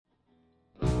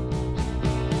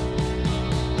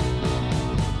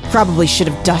Probably should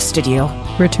have dusted you.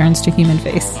 Returns to human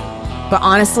face. But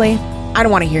honestly, I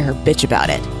don't want to hear her bitch about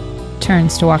it.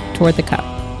 Turns to walk toward the cup.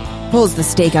 Pulls the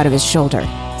steak out of his shoulder.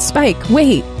 Spike,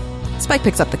 wait. Spike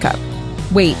picks up the cup.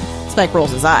 Wait. Spike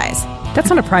rolls his eyes. That's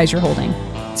not a prize you're holding.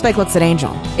 Spike looks at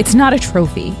Angel. It's not a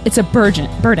trophy. It's a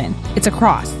burden. It's a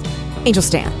cross. Angel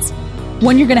stands.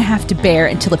 One you're going to have to bear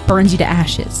until it burns you to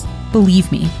ashes.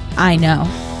 Believe me, I know.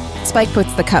 Spike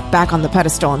puts the cup back on the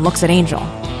pedestal and looks at Angel.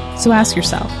 So ask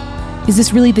yourself, is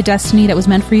this really the destiny that was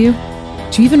meant for you?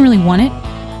 Do you even really want it?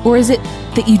 Or is it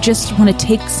that you just want to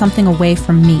take something away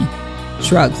from me?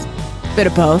 Shrugs. Bit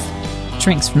of both.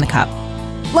 Drinks from the cup.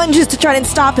 Lunges to try and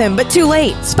stop him, but too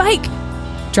late. Spike!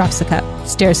 Drops the cup.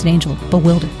 Stares at Angel,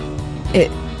 bewildered.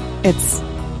 It's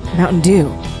Mountain Dew.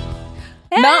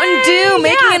 Hey, Mountain Dew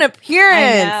making an appearance.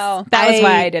 I know. That was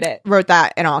why I did it. Wrote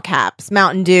that in all caps.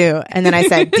 Mountain Dew. And then I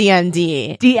said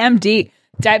DMD. DMD.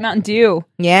 Diet Mountain Dew.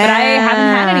 Yeah. But I haven't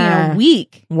had any in a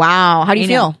week. Wow. How do you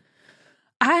feel?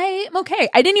 I'm okay.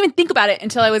 I didn't even think about it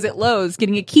until I was at Lowe's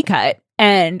getting a key cut.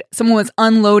 And someone was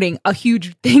unloading a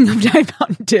huge thing of Diet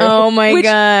Mountain Dew. Oh my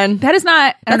God. That is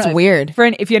not... That's weird.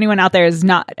 If anyone out there is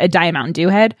not a Diet Mountain Dew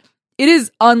head, it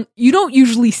is... you don't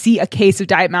usually see a case of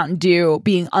Diet Mountain Dew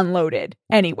being unloaded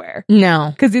anywhere.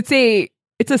 No. Because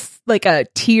it's like a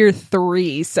tier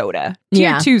 3 soda.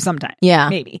 Tier 2 sometimes. Yeah.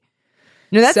 Maybe.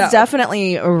 No, that's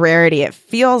definitely a rarity. It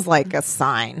feels like a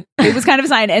sign. It was kind of a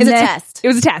sign. And It's a test. It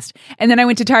was a test. And then I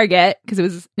went to Target because it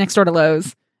was next door to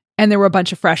Lowe's. And there were a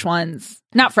bunch of fresh ones.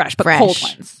 Not fresh, but cold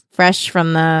ones. Fresh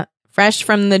from the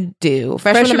dew.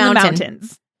 Fresh from the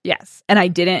mountains. Yes. And I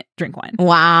didn't drink one.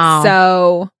 Wow.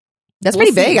 So that's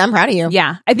pretty big. I'm proud of you.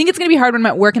 Yeah. I think it's going to be hard when I'm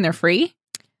at work and they're free.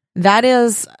 That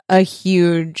is a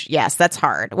huge, yes, that's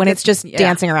hard. When it's just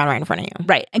dancing around right in front of you.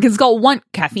 Right. And because I'll want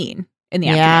caffeine in the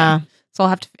afternoon. So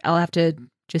I'll have to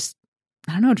just,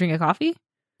 I don't know, drink a coffee.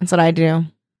 That's what I do.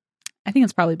 I think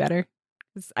it's probably better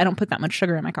because I don't put that much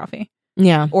sugar in my coffee.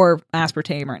 Yeah. Or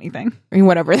aspartame or anything. I mean,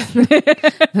 whatever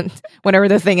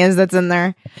the thing is that's in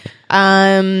there.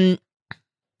 But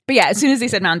yeah, as soon as they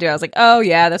said Mountain Dew, I was like, oh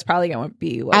yeah, that's probably going to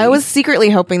be what I was secretly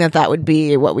hoping that would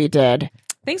be what we did.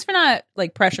 Thanks for not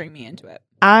like pressuring me into it.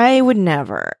 I would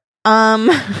never. Welcome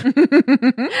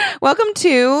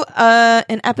to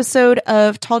an episode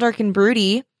of Tall, Dark, and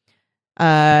Broody,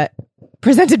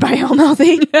 presented by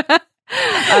Hellmouthy.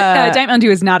 Diet Mountain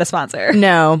Dew is not a sponsor.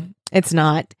 No, it's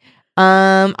not.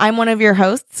 I'm one of your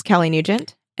hosts, Kelly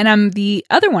Nugent. And I'm the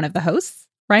other one of the hosts,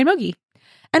 Ryan Mogi.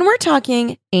 And we're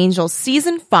talking Angel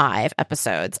Season 5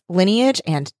 episodes, Lineage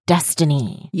and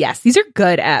Destiny. Yes, these are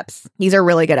good eps. These are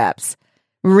really good eps.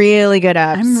 Really good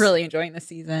eps. I'm really enjoying this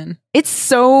season. It's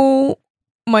so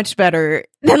much better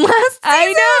than last season.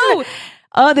 I know.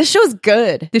 Oh, this show's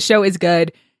good. The show is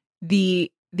good. The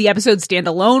episodes stand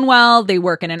alone well. They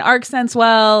work in an arc sense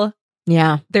well.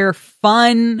 Yeah. They're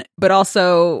fun, but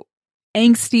also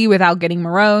angsty without getting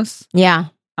morose. Yeah.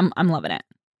 I'm loving it.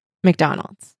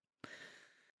 McDonald's.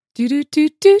 Do do do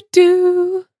do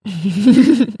do.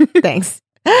 Thanks.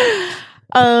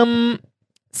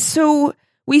 So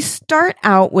we start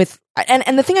out with,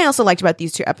 and the thing I also liked about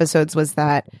these two episodes was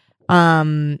that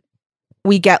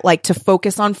we get like to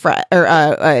focus on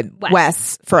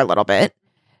Wes for a little bit.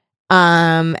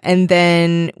 And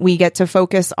then we get to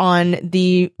focus on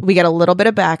we get a little bit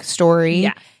of backstory.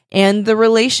 Yeah. And the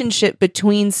relationship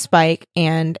between Spike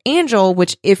and Angel,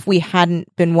 which if we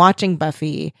hadn't been watching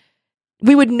Buffy,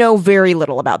 we would know very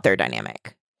little about their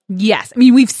dynamic. Yes. I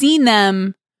mean, we've seen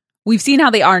them. We've seen how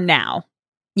they are now.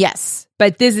 Yes.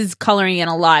 But this is coloring in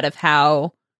a lot of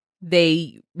how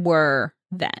they were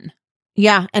then.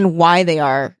 Yeah. And why they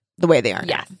are the way they are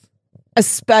now. Yes.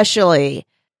 Especially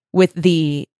with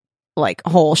the like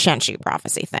whole Shang-Chi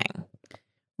prophecy thing.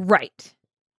 Right.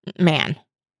 Man.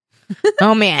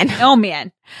 Oh, man. Oh,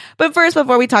 man. But first,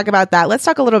 before we talk about that, let's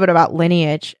talk a little bit about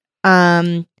Lineage.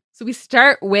 So we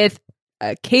start with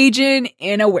a Cajun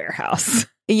in a warehouse.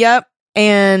 Yep.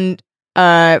 And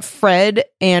Fred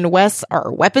and Wes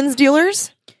are weapons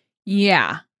dealers.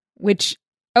 Yeah. Which,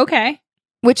 okay.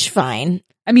 Which, fine.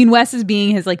 I mean, Wes is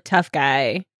being his like tough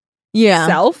guy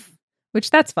self, which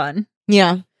that's fun.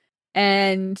 Yeah.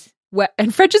 And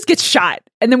Fred just gets shot,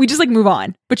 and then we just like move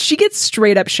on. But she gets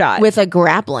straight up shot with a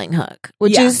grappling hook,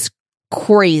 which is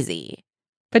crazy.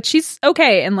 But she's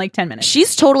okay in like 10 minutes.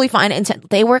 She's totally fine. And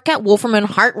they work at Wolfram and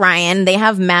Hart, Ryan. They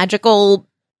have magical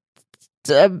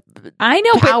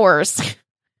powers.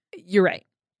 You're right.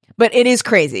 But it is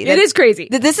crazy. It is crazy.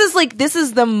 This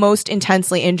is the most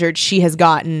intensely injured she has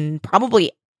gotten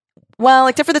probably, well,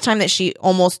 except for the time that she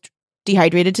almost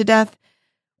dehydrated to death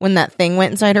when that thing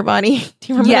went inside her body. Do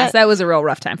you remember that? Yes, that was a real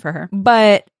rough time for her.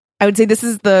 But I would say this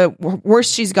is the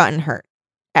worst she's gotten hurt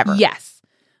ever. Yes.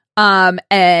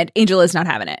 And Angel is not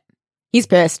having it. He's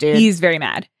pissed, dude. He's very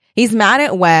mad. He's mad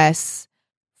at Wes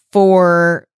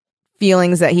for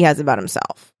feelings that he has about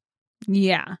himself.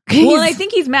 Yeah. Well, and I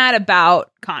think he's mad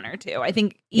about Connor, too. I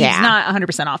think he's not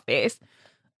 100% off base.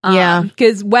 Yeah.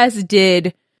 Because Wes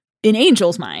did, in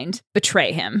Angel's mind,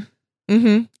 betray him.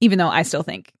 Mm-hmm. Even though I still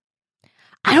think...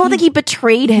 I don't think he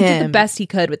betrayed him. He did the best he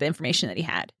could with the information that he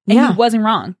had. And he wasn't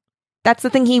wrong. That's the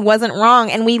thing. He wasn't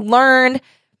wrong. And we learned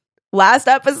last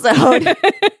episode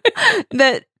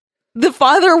that the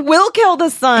father will kill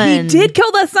the son. He did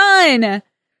kill the son.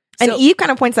 And Eve kind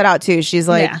of points that out too. She's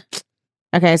like,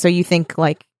 okay, so you think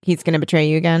like he's going to betray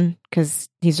you again because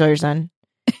he stole your son?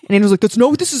 And Angel's like, that's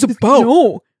not what this is about.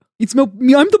 No, it's about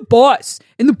me. I'm the boss.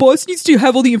 And the boss needs to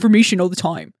have all the information all the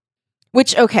time.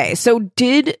 Which, okay, so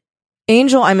did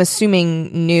Angel, I'm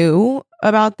assuming, knew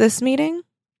about this meeting?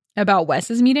 About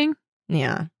Wes's meeting?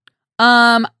 Yeah.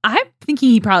 I'm thinking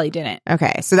he probably didn't.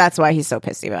 Okay, so that's why he's so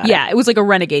pissy about it. Yeah, it was like a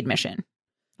renegade mission.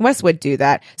 Wes would do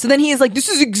that. So then he is like, this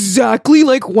is exactly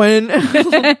like when... And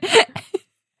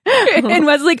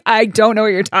Wes is like, I don't know what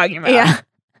you're talking about. Yeah.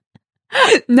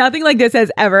 Nothing like this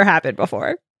has ever happened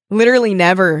before. Literally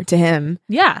never to him.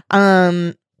 Yeah.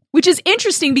 Which is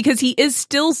interesting because he is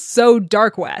still so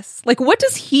dark, Wes. Like, what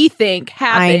does he think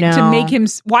happened to make him...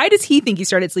 Why does he think he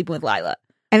started sleeping with Lila?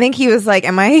 I think he was like,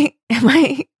 am I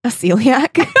a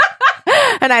celiac?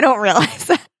 And I don't realize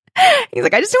that. He's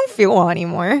like, I just don't feel well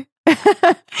anymore.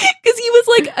 Because he was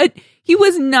like, he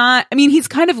was not... I mean, he's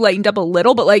kind of lightened up a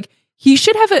little, but like, he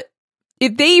should have a...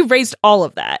 If they erased all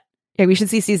of that... Yeah, we should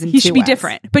see season 2. He should be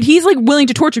different. But he's like willing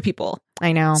to torture people.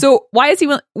 I know. So why is he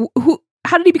willing...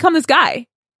 How did he become this guy?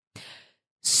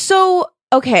 So,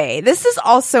 okay, this is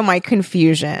also my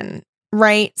confusion,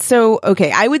 right? So,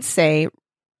 okay, I would say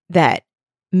that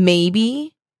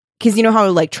maybe, because you know how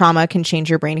like trauma can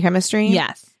change your brain chemistry?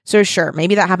 Yes. So sure,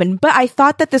 maybe that happened. But I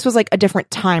thought that this was like a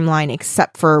different timeline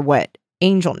except for what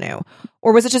Angel knew.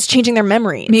 Or was it just changing their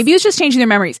memories? Maybe it was just changing their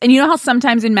memories. And you know how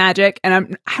sometimes in magic,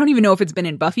 and I don't even know if it's been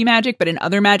in Buffy magic, but in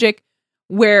other magic,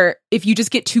 where if you just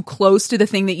get too close to the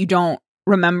thing that you don't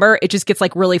remember, it just gets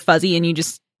like really fuzzy and you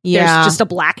just... There's just a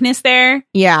blackness there.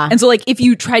 Yeah. And so like if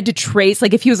you tried to trace,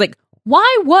 like if he was like,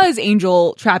 why was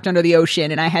Angel trapped under the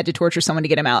ocean and I had to torture someone to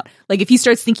get him out? Like if he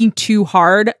starts thinking too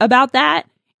hard about that,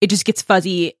 it just gets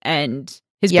fuzzy and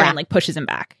his brain like pushes him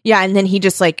back. Yeah. And then he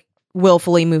just like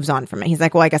willfully moves on from it. He's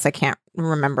like, well, I guess I can't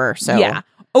remember. So yeah.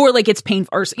 Or like it's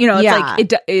painful or, you know, it's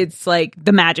like, it's like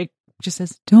the magic just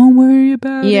says, don't worry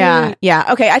about it. Yeah.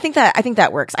 Yeah. Okay. I think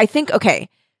that works. I think, okay,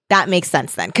 that makes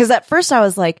sense then. Cause at first I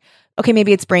was like, okay,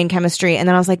 maybe it's brain chemistry. And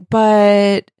then I was like,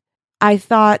 but I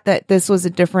thought that this was a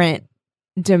different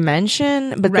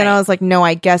dimension. But then I was like, no,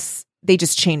 I guess they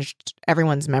just changed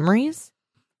everyone's memories.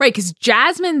 Right, because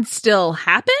Jasmine still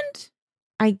happened?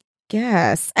 I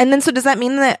guess. And then so does that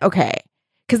mean that, okay,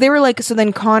 because they were like, so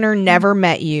then Connor never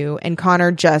met you and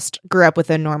Connor just grew up with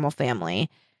a normal family.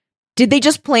 Did they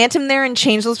just plant him there and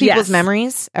change those people's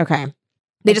memories? Okay.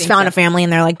 They just found a family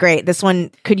and they're like, great, this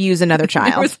one could use another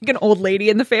child. There was like an old lady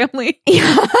in the family.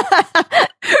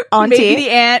 Auntie. Maybe the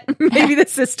aunt, maybe the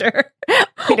sister.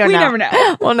 We never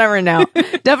know. We'll never know.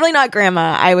 Definitely not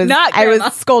grandma. I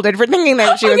was scolded for thinking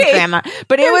that she was grandma.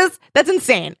 But that's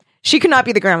insane. She could not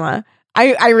be the grandma.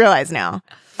 I realize now.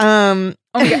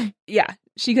 Yeah,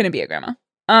 she couldn't be a grandma.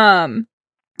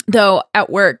 Though at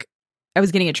work, I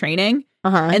was getting a training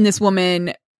and this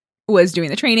woman was doing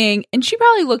the training and she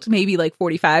probably looked maybe like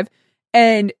 45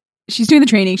 and she's doing the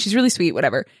training. She's really sweet,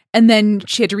 whatever. And then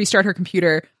she had to restart her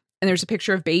computer and there's a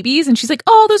picture of babies and she's like,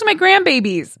 oh, those are my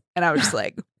grandbabies. And I was just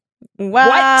like,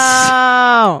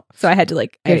 wow. What? So I had to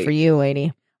like, good for you, lady.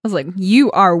 I was like,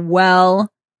 you are well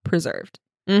preserved.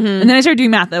 Mm-hmm. And then I started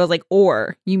doing math. I was like,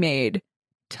 or you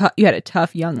had a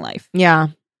tough young life. Yeah.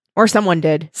 Or someone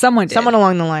did. Someone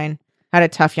along the line had a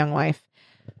tough young life.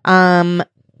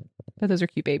 But those are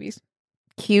cute babies.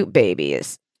 Cute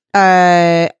babies.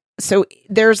 So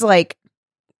there's like,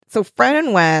 so Fred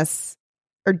and Wes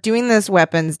are doing this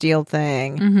weapons deal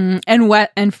thing. Mm-hmm.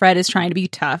 And Fred is trying to be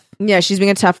tough. Yeah, she's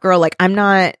being a tough girl. Like, I'm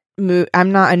not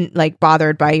like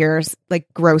bothered by your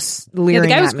like gross leering.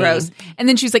 Yeah, the guy was at gross. me. And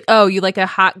then she's like, "Oh, you like a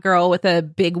hot girl with a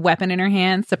big weapon in her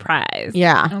hand? Surprise!"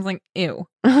 Yeah, I was like, "Ew."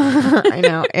 I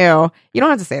know, ew. You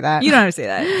don't have to say that. You don't have to say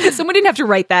that. Someone didn't have to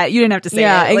write that. You didn't have to say it.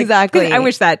 Yeah, exactly. I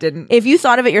wish that didn't. If you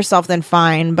thought of it yourself, then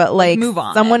fine. But like, move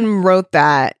on. Someone wrote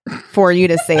that for you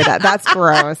to say that. That's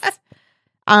gross.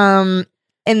 And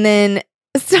then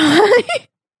so my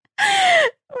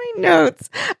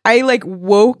notes. I like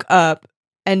woke up.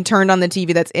 and turned on the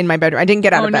TV that's in my bedroom. I didn't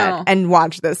get out of bed and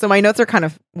watch this. So my notes are kind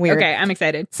of weird. Okay, I'm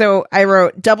excited. So I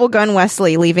wrote double gun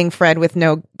Wesley leaving Fred with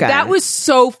no gun. That was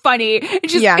so funny. And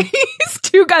she's he's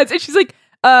 2 guns. And she's like,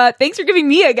 thanks for giving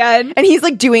me a gun. And he's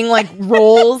like doing like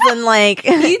rolls and like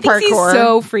he thinks parkour. He's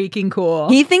so freaking cool.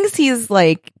 He thinks he's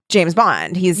like James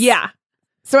Bond.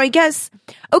 So I guess,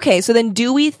 okay, so then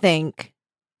do we think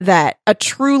that a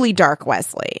truly dark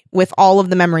Wesley, with all of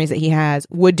the memories that he has,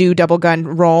 would do double gun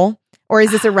roll? Or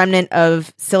is this a remnant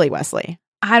of silly Wesley?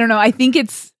 I don't know. I think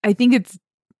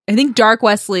dark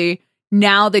Wesley,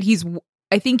 now that he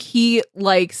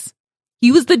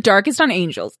was the darkest on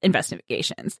Angels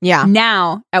investigations. Yeah.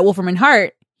 Now at Wolfram and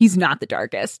Hart, he's not the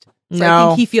darkest. So I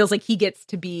think he feels like he gets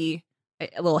to be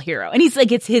a little hero. And he's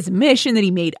like, it's his mission that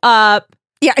he made up.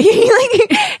 Yeah,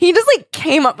 he just like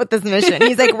came up with this mission.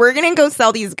 He's like, we're gonna go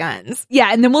sell these guns. Yeah,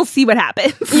 and then we'll see what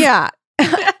happens. Yeah,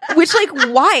 which like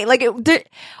why? Like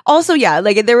also, yeah,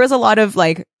 like there was a lot of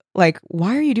like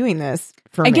why are you doing this?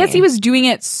 For I me? guess he was doing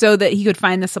it so that he could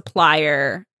find the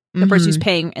supplier, the person who's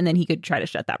paying, and then he could try to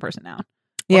shut that person down.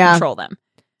 Or control them.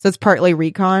 So it's partly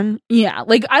recon. Yeah,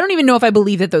 like I don't even know if I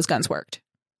believe that those guns worked.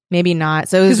 Maybe not.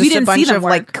 So it was just a bunch of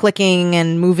like clicking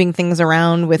and moving things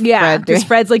around with Fred. Because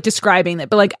Fred's like describing that,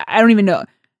 but like I don't even know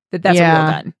that that's a real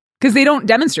gun because they don't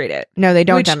demonstrate it. No, they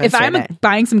don't demonstrate it. If I'm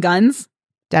buying some guns,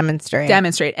 demonstrate,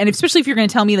 and especially if you're going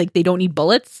to tell me like they don't need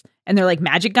bullets and they're like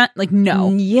magic gun, like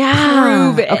no, yeah,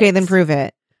 prove it. Okay, then prove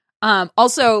it.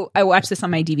 Also, I watched this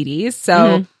on my DVDs,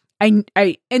 so I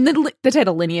and the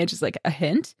title Lineage is like a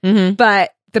hint,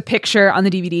 but the picture on the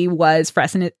DVD was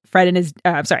Wes and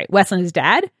his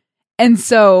dad. And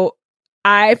so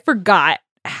I forgot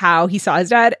how he saw his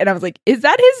dad. And I was like, is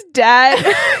that his dad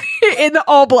in the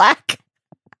all black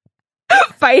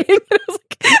fighting? And I was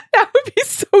like, that would be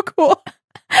so cool.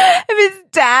 If his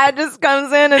dad just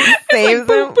comes in and saves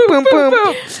like, him. Boom, boom.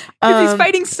 Because he's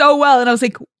fighting so well. And I was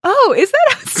like, oh, is that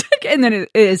how sick? And then it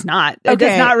is not. It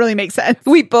does not really make sense.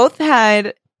 We both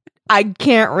had... I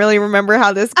can't really remember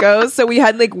how this goes. So we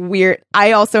had like weird...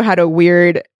 I also had a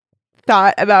weird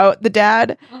thought about the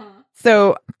dad.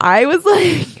 So I was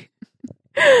like,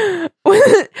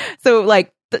 so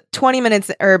like 20 minutes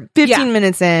or 15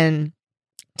 minutes in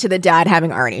to the dad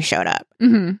having already showed up.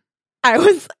 I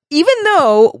was, even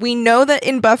though we know that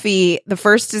in Buffy, the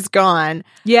first is gone.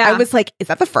 Yeah. I was like, is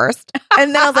that the first?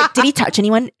 And then I was like, did he touch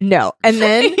anyone? No. And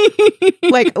then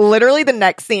like literally the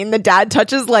next scene, the dad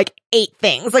touches like 8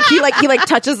 things. Like he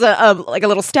touches a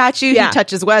little statue. Yeah. He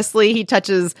touches Wesley. He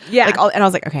touches like all, and I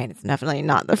was like, okay, it's definitely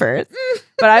not the first.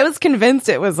 But I was convinced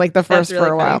it was like the first really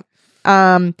for a while.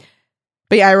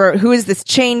 But yeah, I wrote, who is this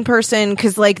chain person?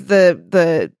 Cause like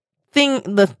the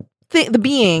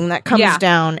being that comes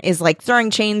down is like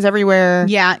throwing chains everywhere.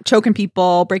 Yeah, choking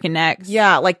people, breaking necks.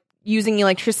 Yeah, like using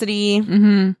electricity.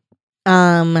 And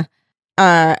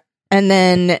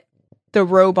then the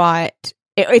robot.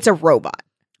 It's a robot,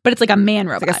 but it's like a man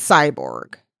robot, it's like a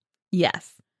cyborg.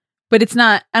 Yes, but it's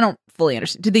not. I don't fully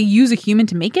understand. Did they use a human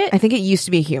to make it? I think it used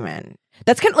to be a human.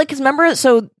 That's kind of like, because remember,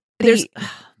 so then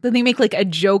they make like a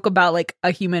joke about like a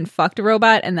human fucked a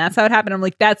robot, and that's how it happened. I'm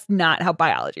like, that's not how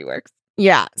biology works.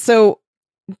 Yeah. So,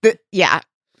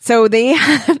 so they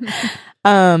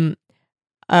had,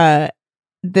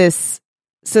 this,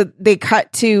 so they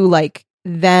cut to like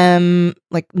them,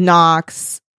 like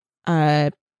Knox,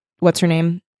 what's her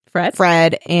name?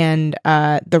 Fred, and,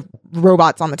 the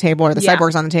robots on the table, or the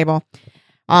cyborgs on the table.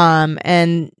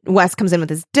 And Wes comes in with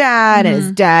his dad, and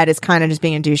his dad is kind of just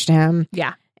being a douche to him.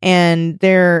 Yeah. And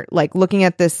they're like looking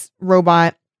at this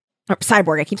robot, or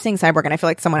cyborg. I keep saying cyborg, and I feel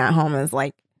like someone at home is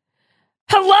like,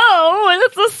 hello,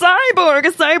 it's a cyborg.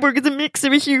 A cyborg is a mix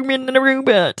of a human and a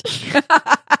robot.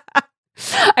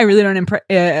 I really don't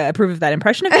approve of that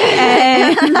impression of it,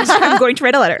 and I'm going to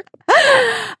write a letter.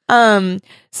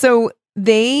 So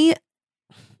they...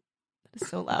 It's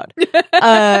so loud.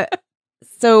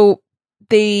 So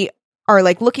they are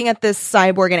like looking at this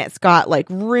cyborg, and it's got like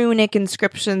runic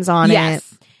inscriptions on it.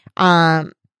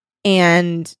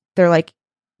 And they're like,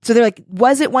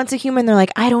 was it once a human? They're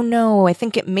like, I don't know. I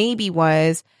think it maybe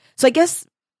was. So I guess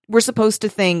we're supposed to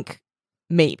think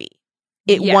maybe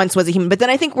it once was a human. But then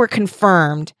I think we're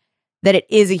confirmed that it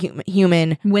is a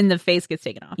human. When the face gets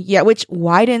taken off. Yeah,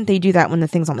 why didn't they do that when the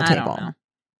thing's on the table? I don't know.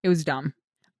 It was dumb.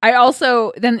 It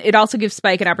also gives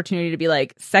Spike an opportunity to be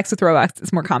like, sex with robots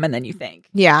is more common than you think.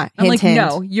 Yeah. I'm like,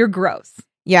 no, you're gross.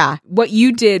 Yeah. What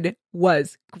you did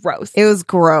was gross. It was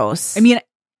gross. I mean,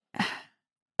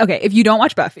 okay, if you don't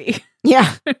watch Buffy.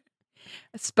 Yeah.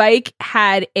 Spike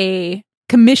had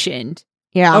commissioned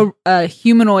a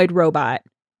humanoid robot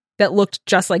that looked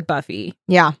just like Buffy.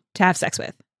 Yeah. To have sex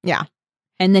with. Yeah.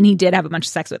 And then he did have a bunch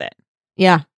of sex with it.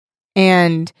 Yeah.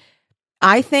 And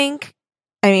I think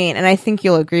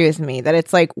you'll agree with me that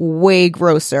it's like way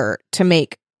grosser to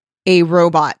make a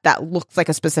robot that looks like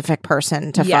a specific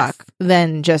person to fuck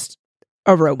than just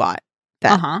a robot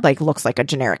that like looks like a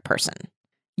generic person.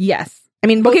 Yes. I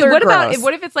mean, both are gross.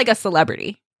 What if it's like a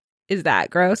celebrity? Is that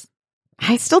gross?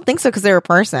 I still think so because they're a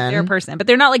person. They're a person, but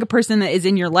they're not like a person that is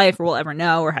in your life or will ever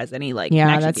know or has any like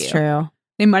connection that's to you. True.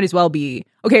 They might as well be.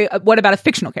 Okay, what about a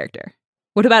fictional character?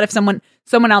 What about if someone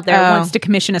out there wants to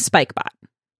commission a spike bot?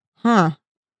 Huh.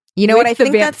 You know what I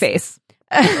think? Vamp face.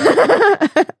 No,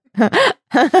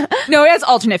 it has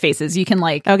alternate faces. You can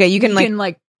like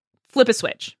flip a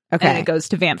switch. Okay. And it goes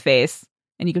to vamp face,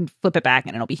 and you can flip it back,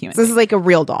 and it'll be human. So this is like a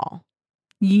real doll.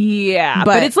 Yeah,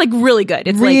 but it's like really good.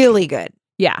 It's really good.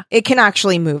 Yeah, it can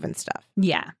actually move and stuff.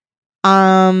 Yeah.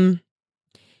 You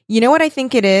know what I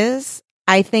think it is?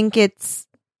 I think it's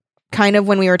kind of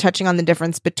when we were touching on the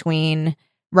difference between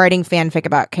writing fanfic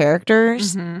about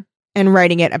characters and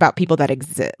writing it about people that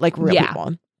exist, like real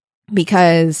people.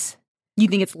 Because you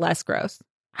think it's less gross.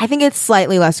 I think it's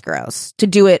slightly less gross to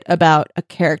do it about a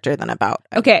character than about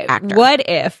an actor. What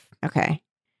if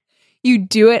you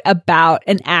do it about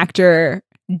an actor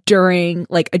during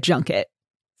like a junket?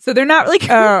 So they're not like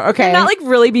they're not like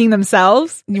really being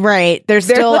themselves. Right. They're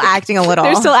still like, acting a little.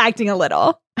 They're still acting a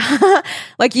little.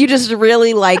 Like you just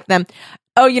really like them.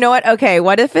 Oh, you know what? Okay,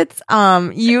 what if it's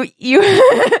you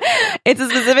it's a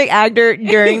specific actor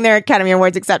during their Academy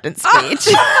Awards acceptance speech.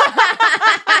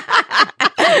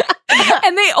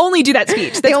 And they only do that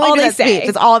speech. That's all they say.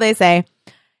 That's all they say.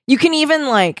 You can even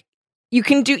like you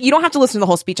don't have to listen to the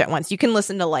whole speech at once. You can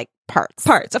listen to like parts.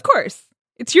 Parts, of course.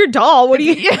 It's your doll. What do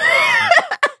you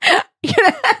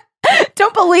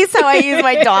Don't police how I use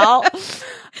my doll.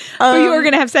 But you were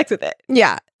going to have sex with it.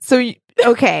 Yeah. So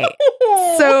okay.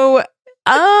 So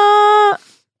I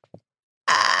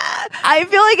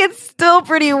feel like it's still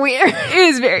pretty weird. It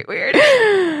is very weird.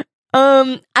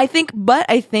 I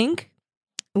think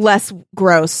less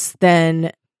gross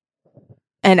than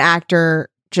an actor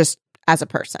just as a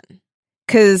person.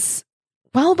 Because,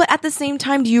 but at the same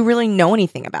time, do you really know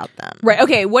anything about them? Right.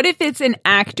 Okay. What if it's an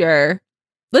actor?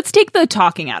 Let's take the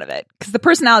talking out of it. Because the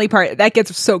personality part, that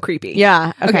gets so creepy.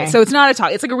 Yeah. Okay. So it's not a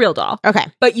talk. It's like a real doll. Okay.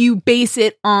 But you base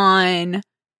it on,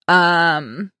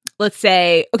 let's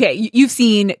say, you've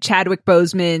seen Chadwick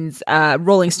Boseman's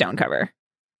Rolling Stone cover.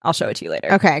 I'll show it to you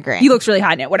later. Okay, great. He looks really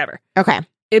hot in it. Whatever. Okay.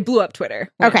 It blew up Twitter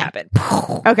when it happened.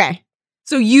 Okay.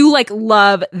 So you like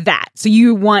love that. So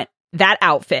you want that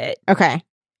outfit. Okay.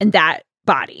 And that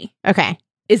body. Okay.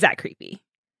 Is that creepy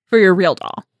for your real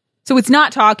doll? So it's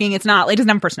not talking. It's not. It doesn't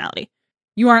have a personality.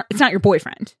 It's not your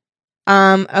boyfriend.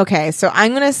 Okay. So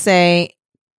I'm gonna say,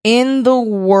 in the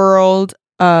world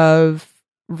of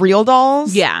real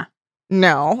dolls,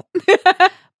 no.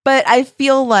 But I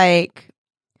feel like,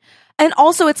 and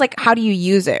also it's like, how do you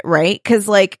use it, right? Because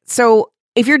like, so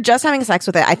if you're just having sex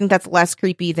with it, I think that's less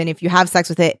creepy than if you have sex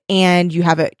with it and you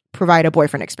have it provide a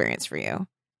boyfriend experience for you.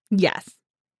 Yes,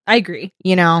 I agree.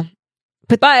 You know,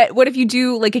 but what if you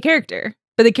do like a character?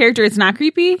 But the character, it's not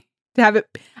creepy to have it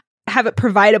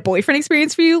provide a boyfriend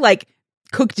experience for you, like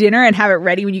cook dinner and have it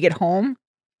ready when you get home.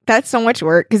 That's so much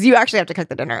work because you actually have to cook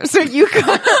the dinner. So you have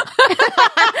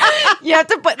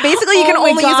to put, basically you can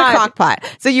only use a crock pot.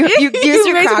 So you use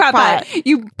your crock pot.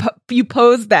 You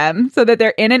pose them so that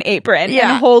they're in an apron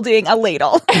and holding a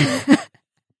ladle.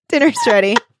 Dinner's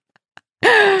ready.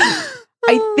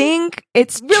 I think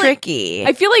it's really tricky.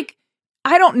 I feel like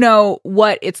I don't know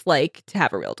what it's like to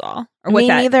have a real doll or what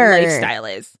that lifestyle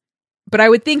is. But I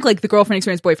would think like the girlfriend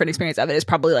experience, boyfriend experience of it is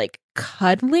probably like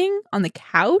cuddling on the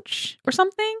couch or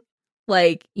something.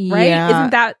 Like, right? Isn't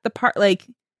that the part? Like,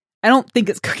 I don't think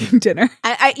it's cooking dinner.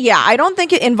 I don't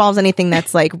think it involves anything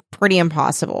that's like pretty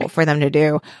impossible for them to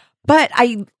do. But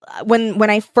when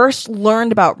I first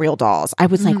learned about real dolls, I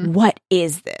was like, what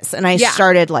is this? And I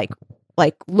started like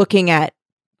looking at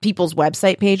people's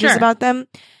website pages about them.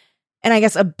 And I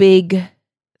guess a big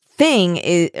thing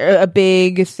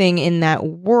in that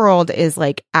world is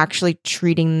like actually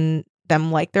treating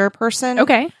them like they're a person.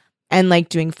 Okay. And like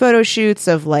doing photo shoots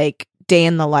of like day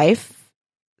in the life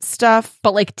stuff.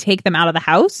 But like take them out of the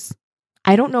house?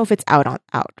 I don't know if it's out on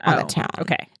the town.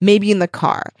 Okay. Maybe in the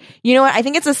car. You know what? I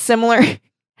think it's a similar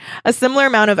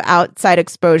amount of outside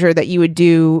exposure that you would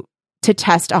do to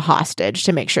test a hostage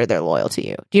to make sure they're loyal to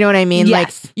you. Do you know what I mean?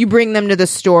 Yes. Like you bring them to the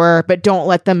store, but don't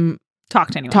let them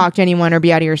talk to anyone or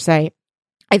be out of your sight.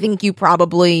 I think you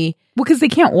probably... Well, because they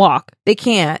can't walk. They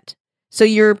can't. So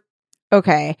you're...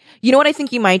 Okay. You know what I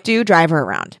think you might do? Drive her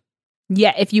around.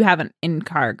 Yeah, if you have an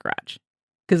in-car garage.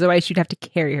 Because otherwise you'd have to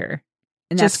carry her.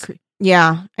 And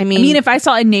Yeah. I mean, if I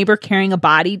saw a neighbor carrying a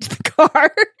body to the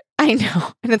car. I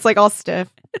know. And it's like all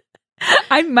stiff.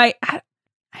 I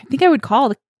think I would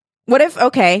call. What if,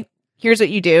 okay, here's what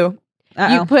you do.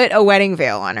 Uh-oh. You put a wedding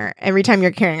veil on her every time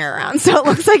you're carrying her around. So it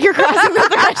looks like you're crossing the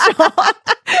threshold.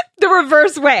 The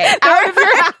reverse way. Out of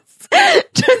your house.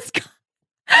 Just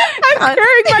I'm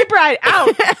carrying my bride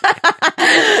out.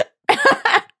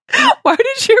 Why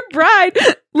does your bride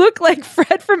look like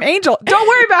Fred from Angel? Don't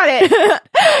worry about it.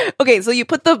 Okay, so you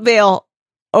put the veil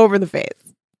over the face.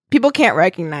 People can't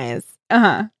recognize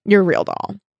your real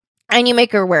doll. And you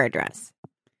make her wear a dress.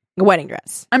 A wedding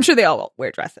dress. I'm sure they all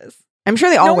wear dresses. I'm sure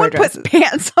they all wear dresses. No one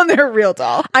puts pants on their real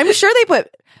doll. I'm sure they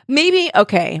put, maybe,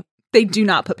 okay. They do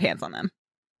not put pants on them.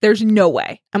 There's no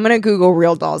way. I'm going to Google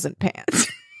real dolls and pants.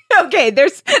 Okay,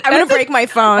 I'm going to break my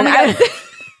phone.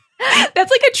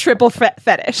 That's like a triple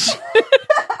fetish.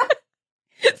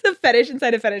 It's a fetish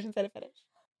inside a fetish inside a fetish.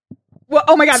 Well,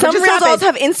 oh my God. Some real dolls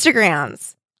have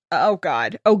Instagrams. Oh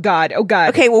God. Oh God. Oh God.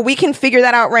 Okay, well, we can figure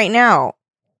that out right now.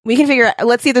 We can figure out,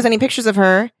 let's see if there's any pictures of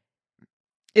her.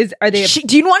 Do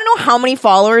you want to know how many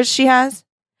followers she has?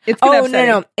 It's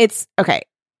no. It's okay.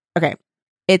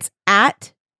 It's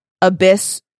at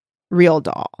Abyss Real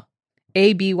Doll.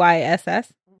 ABYSS.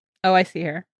 Oh, I see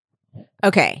her.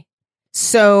 Okay.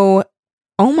 So,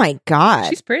 oh my God.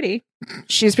 She's pretty.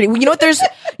 She's pretty. You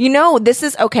know what? This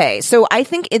is okay. So I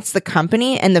think it's the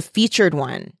company and the featured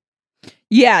one.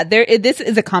 Yeah, this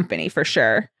is a company for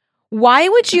sure. Why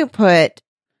would you put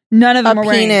none of them a are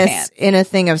wearing penis pants in a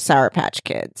thing of Sour Patch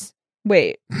Kids?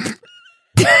 Wait.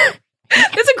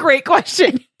 That's a great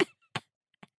question.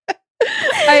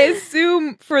 I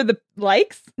assume for the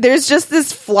likes? There's just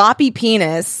this floppy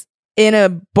penis in a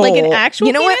bowl. Like an actual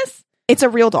penis? What? It's a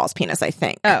real doll's penis, I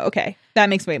think. Oh, okay. That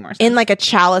makes way more sense. In like a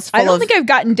chalice full I don't think I've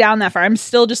gotten down that far. I'm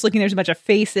still just looking. There's a bunch of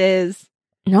faces.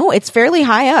 No, it's fairly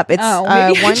high up. It's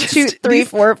 1, 2, 3,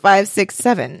 4, 5, 6,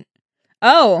 7.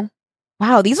 Oh.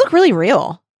 Wow, these look really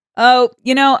real. Oh,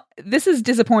 this is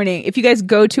disappointing. If you guys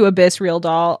go to Abyss Real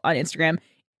Doll on Instagram,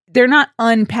 they're not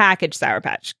unpackaged Sour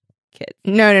Patch Kids.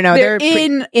 No. They're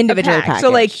in individually packaged. So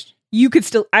like you could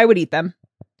still, I would eat them.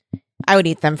 I would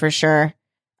eat them for sure.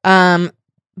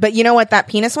 But you know what? That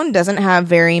penis one doesn't have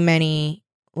very many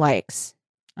likes.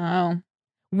 Oh.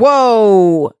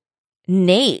 Whoa.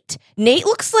 Nate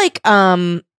looks like,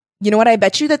 you know what? I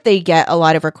bet you that they get a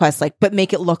lot of requests like, but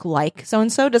make it look like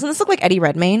so-and-so. Doesn't this look like Eddie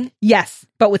Redmayne? Yes,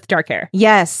 but with dark hair.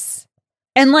 Yes.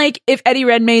 And like if Eddie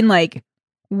Redmayne like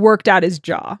worked out his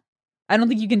jaw. I don't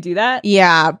think you can do that.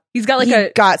 Yeah. He's got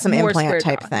like got some implant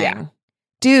type thing. Yeah.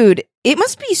 Dude, it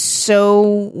must be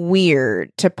so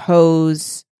weird to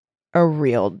pose a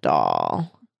real doll.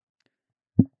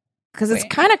 Because it's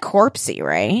kind of corpsey,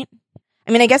 right?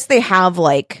 I mean, I guess they have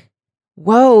like,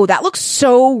 whoa, that looks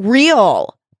so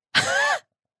real.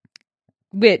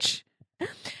 Which?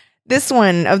 This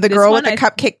one of the girl with the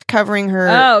cupcake covering her,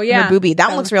 her boobie. That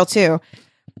one looks real too.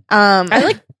 I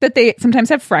like that they sometimes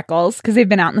have freckles because they've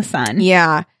been out in the sun.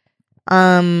 Yeah.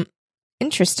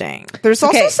 Interesting. There's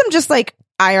also some just like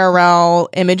IRL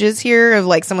images here of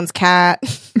like someone's cat.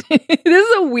 This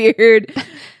is a weird.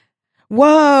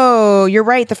 Whoa, you're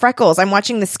right. The freckles. I'm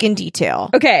watching the skin detail.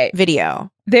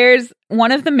 Video. There's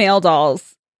one of the male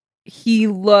dolls.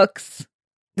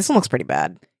 This one looks pretty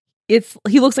bad.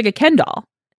 He looks like a Ken doll.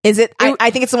 Is it?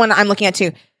 I think it's the one I'm looking at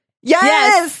too.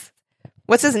 Yes.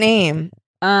 What's his name?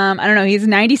 I don't know. He has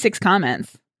 96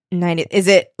 comments. 90. Is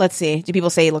it? Let's see. Do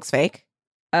people say he looks fake?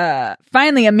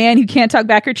 Finally, a man who can't talk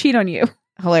back or cheat on you.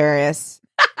 Hilarious.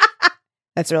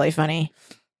 That's really funny.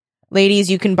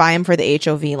 Ladies, you can buy him for the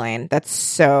HOV lane. That's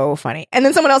so funny. And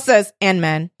then someone else says, and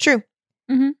men. True.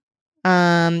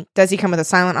 Mm-hmm. Does he come with a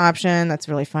silent option? That's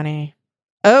really funny.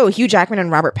 Oh, Hugh Jackman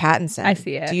and Robert Pattinson. I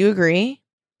see it. Do you agree?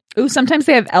 Ooh, sometimes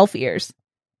they have elf ears.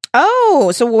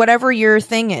 Oh, so whatever your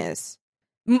thing is.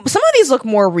 Some of these look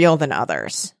more real than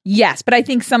others. Yes, but I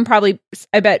think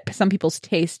I bet some people's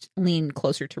taste lean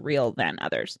closer to real than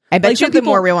others. I bet you the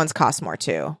more real ones cost more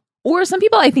too. Or some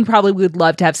people I think probably would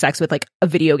love to have sex with like a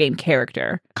video game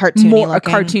character. Cartoony a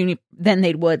cartoon than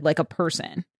they would like a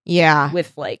person. Yeah.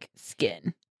 With like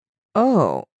skin.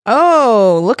 Oh,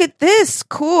 look at this.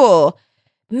 Cool.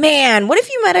 Man, what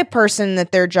if you met a person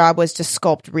that their job was to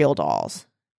sculpt real dolls?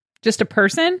 Just a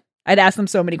person? I'd ask them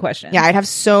so many questions. Yeah, I'd have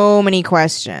so many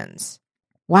questions.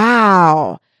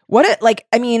 Wow. What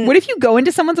if you go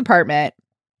into someone's apartment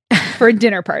for a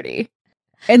dinner party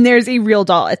and there's a real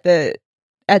doll at the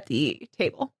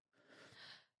table?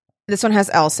 This one has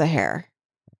Elsa hair.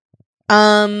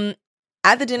 At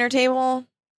the dinner table.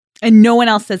 And no one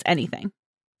else says anything.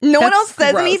 No one else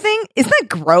says anything? Isn't that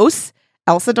gross?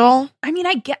 Elsa doll? I mean,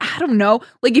 I don't know.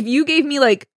 Like, if you gave me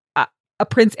like a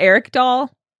Prince Eric doll,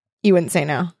 you wouldn't say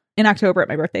no. In October at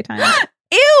my birthday time.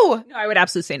 Ew! No, I would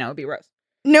absolutely say no. It would be Rose.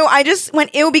 No, I just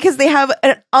went ew because they have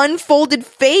an unfolded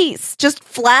face, just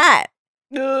flat.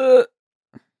 Huh.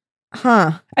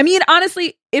 I mean,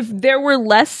 honestly, if there were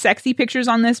less sexy pictures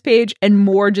on this page and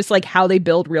more just like how they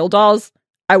build real dolls,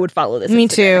 I would follow this. Me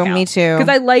too. Because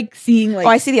I like seeing like. Oh,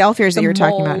 I see the elf ears that you're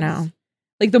talking about now.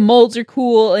 Like the molds are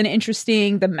cool and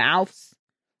interesting. The mouths,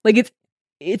 like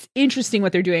it's interesting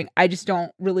what they're doing. I just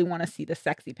don't really want to see the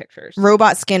sexy pictures.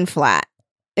 Robot skin flat.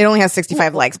 It only has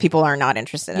 65 legs. People are not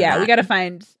interested in that. Yeah, we got to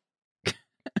find.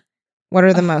 What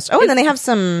are the most? Oh, and then they have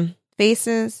some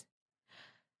faces.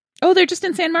 Oh, they're just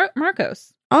in San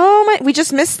Marcos. Oh my! We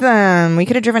just missed them. We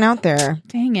could have driven out there.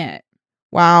 Dang it!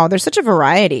 Wow, there's such a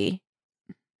variety.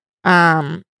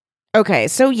 Okay,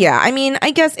 so yeah, I mean,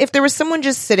 I guess if there was someone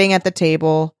just sitting at the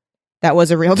table that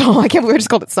was a real doll, I can't believe I just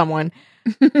called it someone.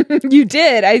 You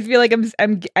did. I feel like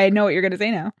I know what you're gonna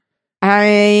say now.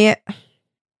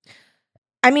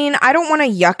 I mean, I don't want to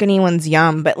yuck anyone's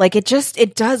yum, but like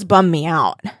it does bum me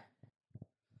out.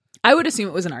 I would assume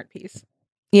it was an art piece.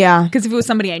 Yeah, because if it was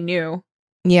somebody I knew,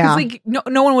 yeah, like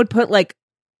no one would put like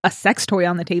a sex toy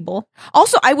on the table.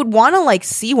 Also, I would want to like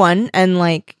see one and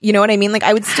like, you know what I mean? Like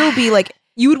I would still be like,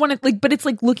 you would want to like, but it's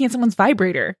like looking at someone's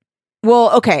vibrator.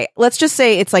 Well, okay, let's just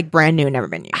say it's like brand new, never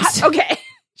been used. Okay,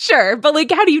 sure, but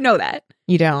like, how do you know that?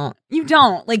 You don't.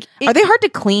 Like, are they hard to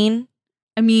clean?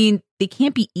 I mean, they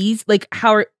can't be easy. Like,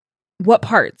 what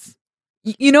parts?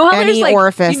 You know how any there's like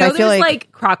orifice? You know, I feel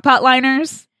like crockpot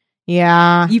liners.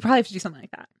 Yeah, you probably have to do something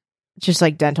like that. Just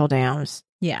like dental dams.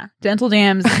 Yeah, dental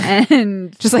dams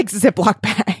and just like Ziploc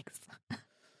bags.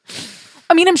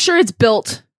 I mean, I'm sure it's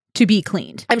built to be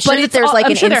cleaned. I'm sure that there's like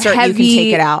an insert you can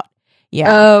take it out. Yeah.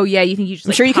 Oh yeah, you think you just?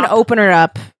 I'm sure you can open it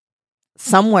up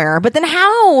somewhere, but then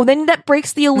how? Then that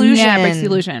breaks the illusion. Yeah, it breaks the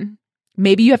illusion.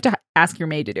 Maybe you have to ask your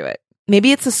maid to do it.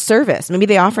 Maybe it's a service. Maybe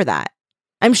they offer that.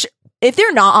 I'm sure if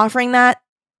they're not offering that,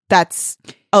 that's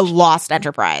a lost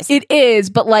enterprise. It is,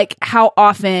 but like, how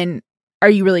often are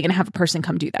you really going to have a person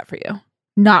come do that for you?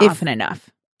 Not often enough.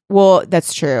 Well,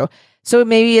 that's true. So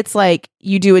maybe it's like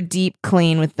you do a deep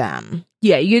clean with them.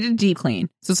 Yeah, you get a deep clean.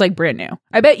 So it's like brand new.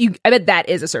 I bet that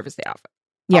is a service they offer.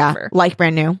 Yeah, like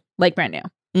brand new. Like brand new.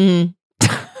 Mm.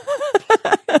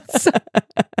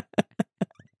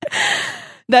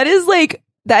 That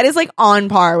is like on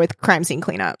par with crime scene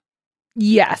cleanup.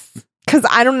 Yes. Because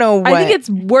I don't know what. I think it's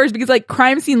worse because like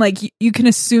crime scene, like you can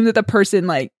assume that the person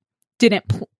like didn't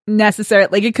necessarily,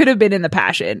 like it could have been in the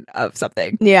passion of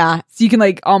something. Yeah. So you can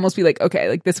like almost be like, okay,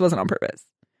 like this wasn't on purpose.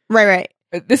 Right.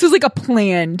 This was like a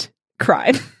planned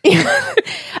crime.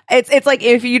 It's like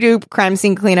if you do crime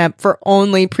scene cleanup for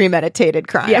only premeditated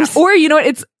crimes. Yeah. Or you know what?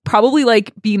 It's probably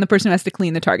like being the person who has to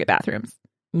clean the Target bathrooms.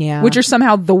 Yeah. Which are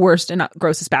somehow the worst and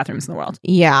grossest bathrooms in the world.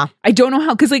 Yeah. I don't know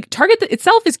how, because like Target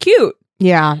itself is cute.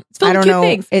 Yeah. It's filled with cute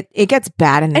things. It gets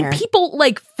bad in there. And people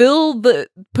like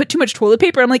put too much toilet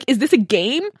paper. I'm like, is this a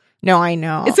game? No, I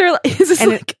know. Is this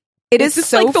and like, it is this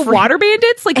so like the water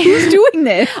bandits? Like who's doing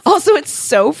this? Also, it's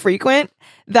so frequent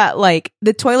that like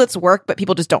the toilets work, but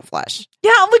people just don't flush.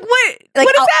 Yeah. I'm like, what? Like,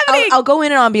 what is happening? I'll go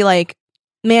in and I'll be like,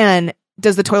 man,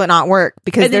 does the toilet not work?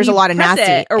 Because there's a lot of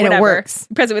nasty or and whatever. It works.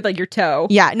 You press it with like your toe.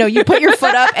 Yeah. No, you put your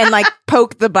foot up and like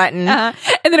poke the button. And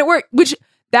then it worked, which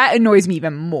that annoys me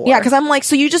even more. Yeah. Because I'm like,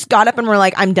 so you just got up and were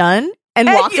like, I'm done and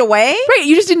walked away? Right.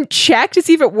 You just didn't check to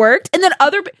see if it worked. And then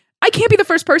I can't be the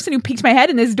first person who peeked my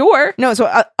head in this door. No. So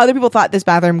other people thought this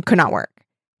bathroom could not work.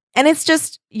 And it's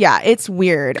just, yeah, it's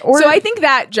weird. So I think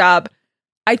that job,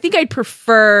 I think I'd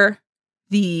prefer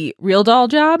the real doll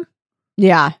job.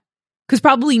 Yeah. Because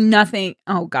probably nothing.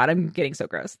 Oh, God, I'm getting so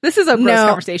gross. This is a gross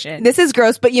conversation. This is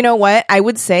gross. But you know what? I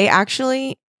would say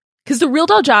actually. Because the real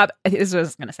doll job, this is what I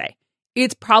was going to say.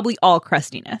 It's probably all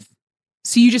crustiness.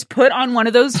 So you just put on one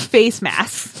of those face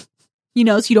masks, so you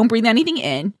don't breathe anything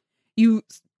in. You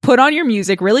put on your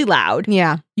music really loud.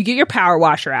 Yeah. You get your power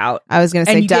washer out. I was going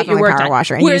to say definitely power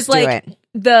washer. And whereas you just like do it.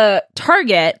 The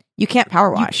Target. You can't power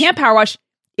wash. You can't power wash.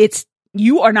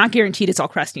 You are not guaranteed it's all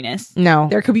crustiness. No.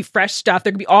 There could be fresh stuff.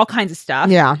 There could be all kinds of stuff.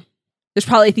 Yeah. There's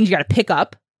probably things you got to pick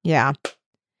up. Yeah.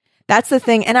 That's the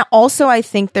thing. And I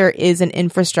think there is an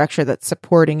infrastructure that's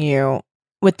supporting you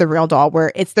with the real doll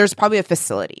where there's probably a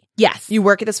facility. Yes. You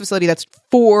work at this facility that's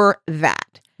for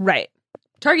that. Right.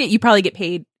 Target, you probably get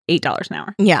paid $8 an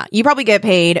hour. Yeah. You probably get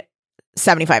paid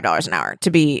 $75 an hour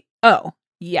to be a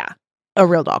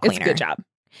real doll cleaner. It's a good job.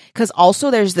 Because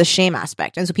also there's the shame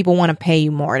aspect. And so people want to pay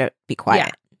you more to be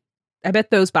quiet. Yeah. I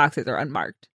bet those boxes are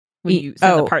unmarked when you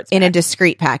send the parts in back. a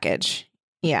discreet package.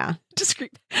 Yeah.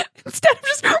 discreet instead of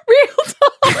just real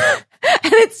doll.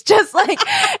 And it's just like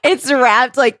it's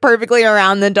wrapped like perfectly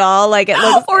around the doll, like it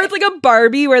looks, or it's like a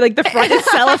Barbie where like the front is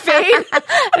cellophane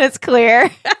and it's clear.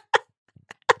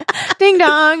 Ding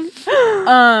dong.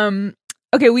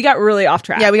 Okay, we got really off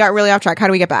track. Yeah, we got really off track. How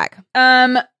do we get back?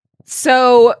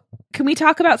 So can we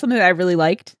talk about something that I really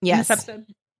liked? Yes. In this episode?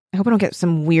 I hope I don't get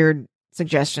some weird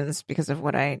suggestions because of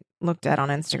what I looked at on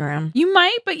Instagram. You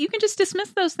might, but you can just dismiss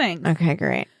those things. Okay,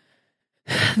 great.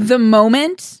 The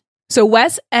moment, so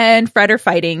Wes and Fred are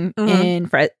fighting in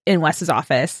Wes's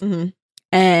office,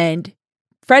 and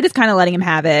Fred is kind of letting him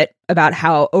have it about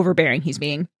how overbearing he's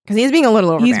being. Because he's being a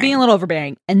little overbearing. He's being a little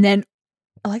overbearing. And then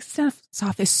Alexis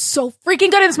Stanislav is so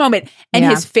freaking good in this moment. And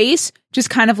his face just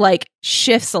kind of like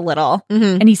shifts a little.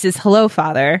 And he says, hello,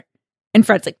 father. And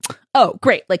Fred's like, oh,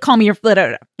 great. Like, call me your...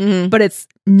 But it's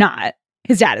not.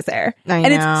 His dad is there. I know.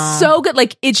 And it's so good.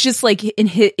 Like, it's just like,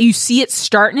 you see it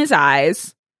start in his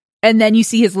eyes. And then you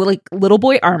see his little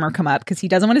boy armor come up because he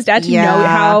doesn't want his dad to know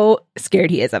how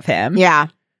scared he is of him. Yeah.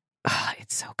 Oh,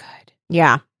 it's so good.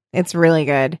 Yeah. It's really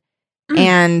good.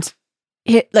 And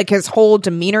his whole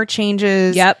demeanor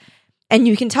changes. Yep. And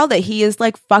you can tell that he is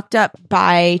like fucked up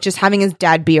by just having his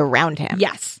dad be around him.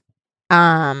 Yes.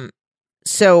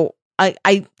 So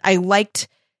I liked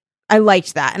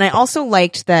that. And I also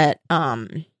liked that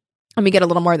let me get a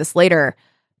little more of this later,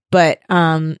 but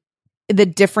the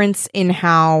difference in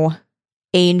how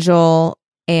Angel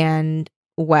and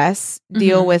Wes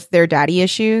deal with their daddy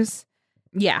issues.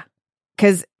 Yeah.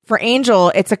 Because for Angel,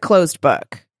 it's a closed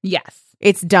book. Yes.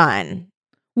 It's done.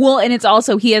 Well, and it's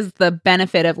also, he has the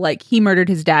benefit of like, he murdered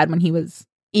his dad when he was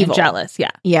Evil. jealous.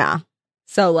 Yeah. Yeah.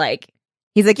 So like.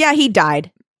 He's like, yeah, he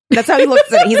died. That's how he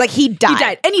looks at it. He's like, he died. He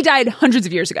died. And he died hundreds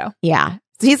of years ago. Yeah.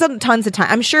 So he's had tons of time.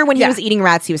 I'm sure when he was eating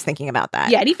rats, he was thinking about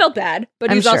that. Yeah, and he felt bad. But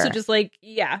I'm he's also sure. just like,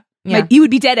 like, he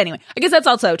would be dead anyway. I guess that's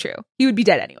also true. He would be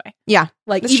dead anyway. Yeah.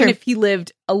 Like, that's even true. if he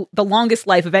lived the longest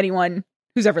life of anyone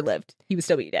who's ever lived, he would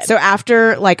still be dead. So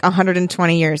after like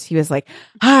 120 years, he was like,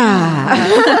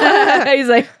 ah. He's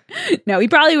like, no, he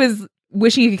probably was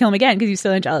wishing he could kill him again because he was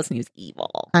still jealous and he was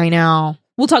evil. I know.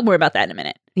 We'll talk more about that in a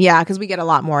minute. Yeah, because we get a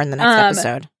lot more in the next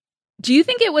episode. Do you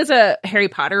think it was a Harry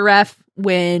Potter ref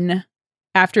when,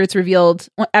 after it's revealed,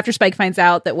 after Spike finds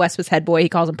out that Wes was head boy, he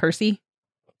calls him Percy?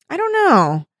 I don't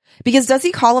know. Because does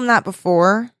he call him that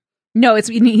before? No,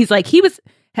 he's like,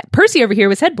 Percy over here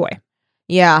was head boy.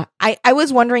 Yeah, I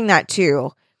was wondering that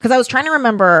too. Because I was trying to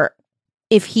remember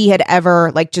if he had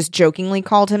ever like just jokingly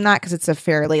called him that because it's a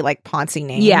fairly like Ponzi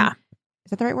name. Yeah. Is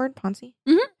that the right word? Ponzi?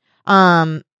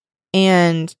 Mm-hmm.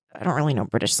 And I don't really know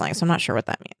British slang, so I'm not sure what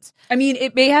that means. I mean,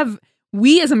 it may have,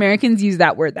 we as Americans use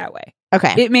that word that way.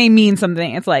 Okay. It may mean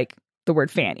something. It's like the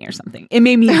word fanny or something. It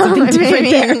may mean something different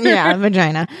there. Yeah,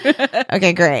 vagina.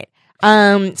 Okay, great.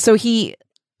 So he,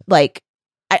 like,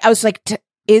 I was like,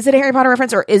 is it a Harry Potter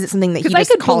reference or is it something that he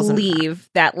just calls him? I could believe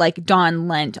that like Dawn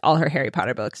lent all her Harry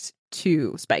Potter books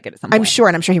to Spike at some point. I'm sure,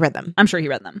 and I'm sure he read them. I'm sure he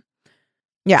read them.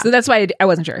 Yeah. So that's why I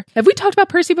wasn't sure. Have we talked about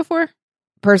Percy before?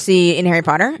 Percy in Harry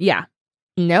Potter? Yeah.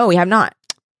 No, we have not.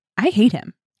 I hate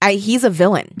him. He's a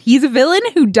villain. He's a villain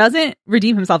who doesn't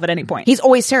redeem himself at any point. He's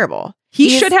always terrible. He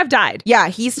should have died. Yeah,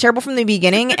 he's terrible from the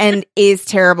beginning and is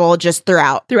terrible just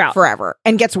throughout forever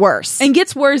and gets worse.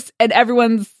 And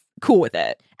everyone's cool with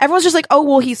it. Everyone's just like, oh,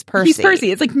 well, he's Percy. He's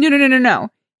Percy. It's like, no.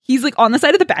 He's like on the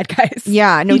side of the bad guys.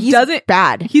 Yeah, no, he's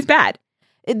bad. He's bad.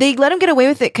 They let him get away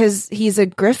with it because he's a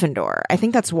Gryffindor. I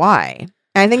think that's why.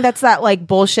 And I think that's that like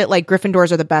bullshit, like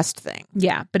Gryffindors are the best thing.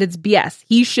 Yeah, but it's BS.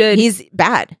 He's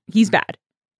bad. He's bad.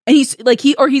 And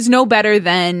he's no better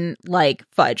than like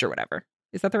Fudge or whatever.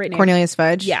 Is that the right name? Cornelius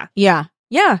Fudge? Yeah. Yeah.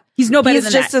 Yeah. He's no better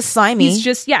than that. He's just a slimy.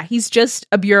 He's just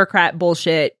a bureaucrat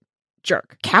bullshit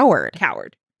jerk. Coward.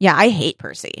 Yeah, I hate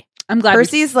Percy. I'm glad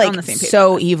Percy's like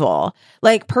so evil.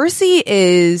 Like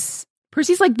Percy's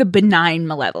like the benign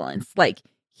malevolence. Like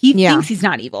he thinks he's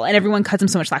not evil and everyone cuts him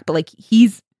so much slack, but like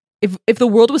if the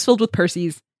world was filled with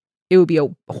Percys, it would be a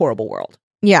horrible world.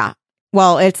 Yeah.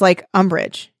 Well, it's like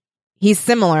Umbridge. He's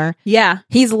similar. Yeah.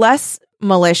 He's less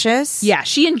malicious. Yeah.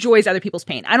 She enjoys other people's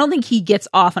pain. I don't think he gets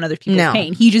off on other people's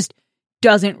pain. He just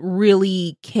doesn't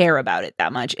really care about it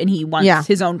that much. And he wants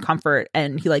his own comfort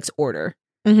and he likes order.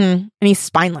 Mm-hmm. And he's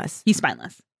spineless.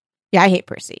 Yeah, I hate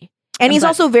Percy. And he's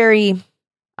also very,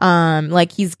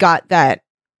 like he's got that.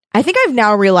 I think I've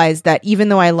now realized that even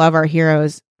though I love our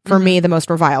heroes, for me, the most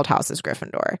reviled house is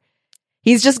Gryffindor.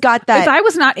 He's just got that. If I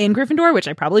was not in Gryffindor, which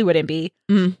I probably wouldn't be,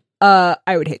 I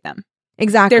would hate them.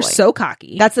 Exactly. They're so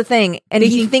cocky. That's the thing. And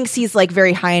he thinks he's like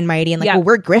very high and mighty and like, well,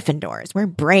 we're Gryffindors. We're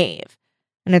brave.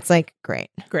 And it's like,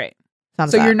 great.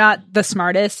 So you're not the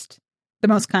smartest, the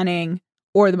most cunning,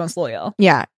 or the most loyal.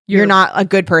 Yeah. You're not a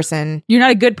good person. You're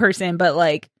not a good person, but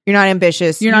like you're not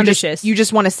ambitious. You're not ambitious. You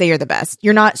just want to say you're the best.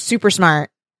 You're not super smart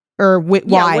or wise.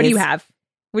 Yeah, what do you have?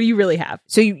 What do you really have?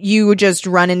 So you would just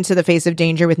run into the face of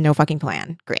danger with no fucking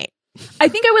plan. Great. I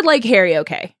think I would like Harry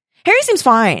okay. Harry seems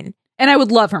fine. And I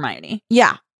would love Hermione.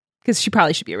 Yeah. Because she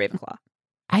probably should be a Ravenclaw.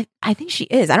 I think she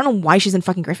is. I don't know why she's in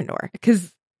fucking Gryffindor.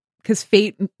 Because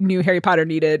fate knew Harry Potter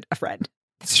needed a friend.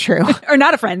 It's true. Or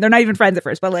not a friend. They're not even friends at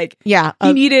first, but like, yeah,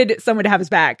 he needed someone to have his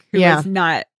back who was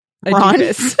not a Ron.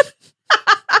 doofus.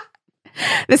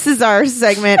 This is our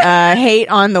segment, hate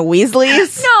on the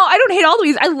Weasleys. No, I don't hate all the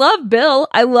Weasleys. I love Bill.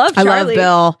 I love Charlie. I love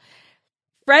Bill.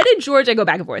 Fred and George, I go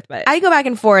back and forth, but I go back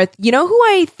and forth. You know who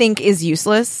I think is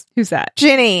useless? Who's that?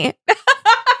 Ginny.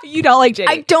 You don't like Ginny.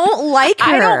 I don't like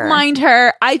her. I don't mind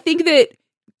her. I think that,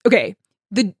 okay,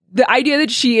 the idea that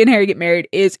she and Harry get married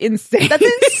is insane. That's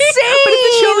insane. But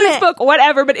it's a children's book,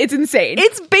 whatever, but it's insane.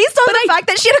 It's based on the fact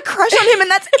that she had a crush on him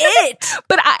and that's it.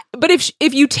 But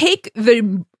if you take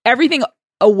everything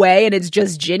away and it's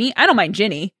just Ginny, I don't mind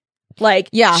Ginny. Like,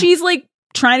 yeah, she's like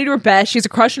trying to do her best. She's a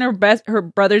crush on her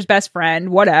brother's best friend,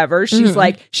 whatever. She's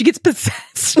like, she gets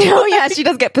possessed. Oh yeah, she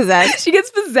does get possessed. She gets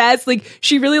possessed. Like,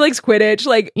 she really likes Quidditch.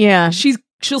 Like, yeah,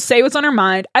 she'll say what's on her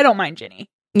mind. I don't mind Ginny.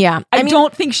 Yeah. I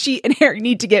don't think she and Harry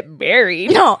need to get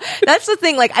married. No, that's the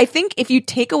thing. Like, I think if you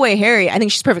take away Harry, I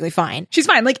think she's perfectly fine. She's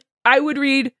fine. Like, I would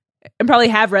read and probably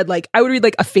have read, like, I would read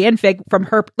like a fanfic from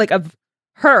her, like, of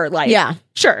her. Like, yeah,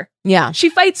 sure. Yeah.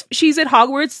 She's at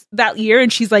Hogwarts that year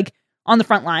and she's like on the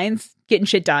front lines getting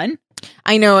shit done.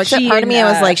 I know. Except part of me, I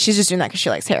was like, she's just doing that because she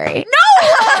likes Harry.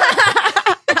 No!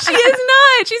 She is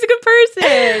not. She's a good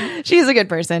person. She is a good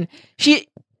person. She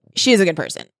is a good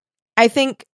person. I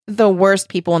think the worst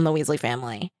people in the Weasley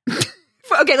family.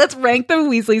 Okay, let's rank the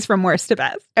Weasleys from worst to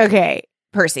best. Okay,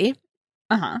 Percy.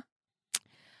 Uh-huh.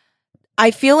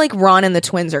 I feel like Ron and the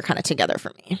twins are kind of together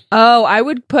for me. Oh, I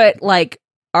would put like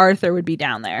Arthur would be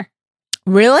down there.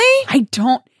 Really?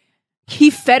 He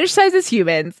fetishizes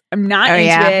humans. I'm not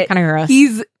into it. Kind of gross.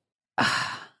 He's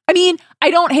I mean,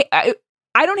 I don't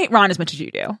hate Ron as much as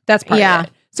you do. That's part of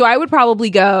it. So I would probably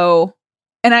go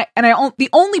the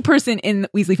only person in the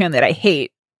Weasley family that I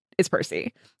hate is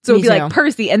Percy. So it'd be like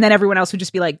Percy, and then everyone else would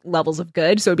just be like levels of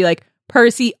good. So it'd be like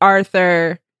Percy,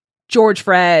 Arthur, George,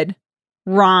 Fred,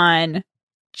 Ron,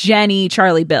 Jenny,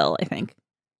 Charlie, Bill, I think.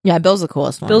 Yeah, Bill's the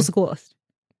coolest one. Bill's the coolest.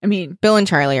 I mean, Bill and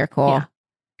Charlie are cool.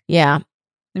 Yeah.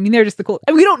 I mean, they're just the coolest.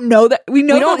 We don't know that. We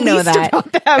don't know that.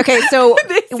 About them. Okay, so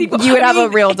you would have a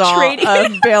real doll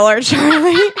of Bill or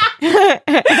Charlie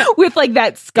with like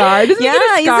that scar. Doesn't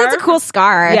it's a cool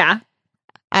scar. Yeah,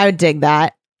 I would dig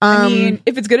that. I mean,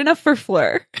 if it's good enough for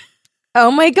Fleur.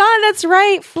 Oh my god, that's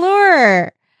right,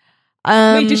 Fleur.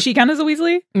 Wait, does she count as a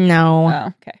Weasley? No. Oh,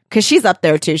 okay. Because she's up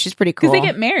there too. She's pretty cool. Because they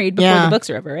get married before the books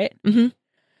are over, right? Mm-hmm.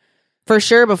 For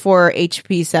sure, before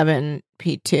HP7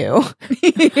 P2. I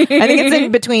think it's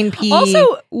in between P.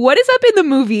 Also, what is up in the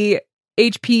movie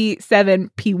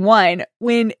HP7 P1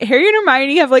 when Harry and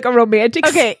Hermione have like a romantic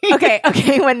scene? Okay.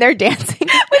 When they're dancing.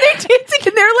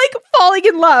 And they're like falling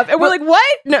in love. And we're like,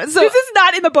 what? No, so this is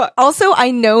not in the book. Also,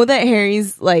 I know that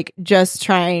Harry's like just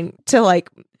trying to like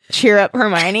cheer up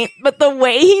Hermione, but the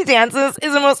way he dances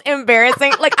is the most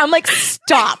embarrassing. Like, I'm like,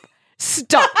 stop.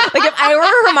 Like, if I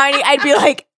were Hermione, I'd be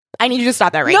like, I need you to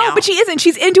stop that right now. No, but she isn't.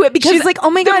 She's into it because she's like, oh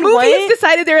my god, the movie has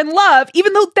decided they're in love,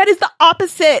 even though that is the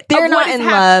opposite. They're not in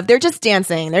love. They're just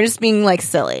dancing. They're just being like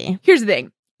silly. Here's the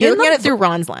thing. You're looking at it through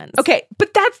Ron's lens. Okay,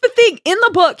 but that's the thing. In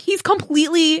the book, he's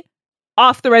completely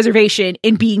off the reservation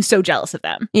in being so jealous of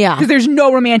them. Yeah. Because there's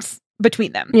no romance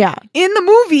between them. Yeah. In the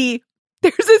movie,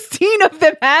 there's a scene of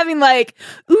them having like,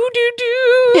 ooh doo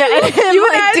doo. Yeah, and you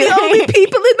and I are the only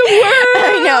people in the world.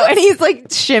 I know. And he's like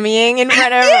shimmying in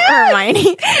front of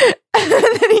Hermione. And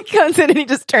then he comes in and he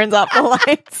just turns off the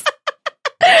lights.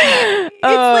 It's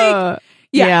like,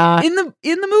 yeah. In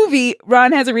the movie,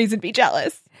 Ron has a reason to be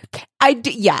jealous.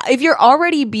 If you're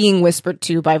already being whispered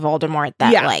to by Voldemort,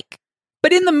 that like.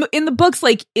 But in the books,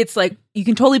 like, it's like you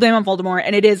can totally blame on Voldemort,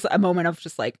 and it is a moment of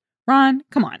just like, Ron,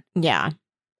 come on. Yeah.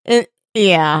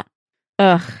 Yeah.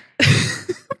 Ugh.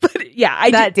 But yeah,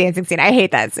 that dancing scene. I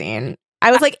hate that scene.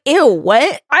 I was like, ew,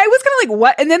 what? I was kind of like,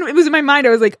 what? And then it was in my mind.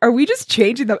 I was like, are we just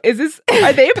changing them? Are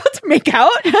they about to make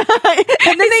out?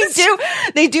 And then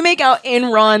they do make out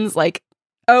in Ron's like,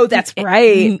 oh, that's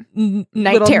right.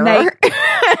 Night terror.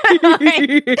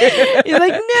 You're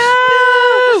like,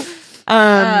 no.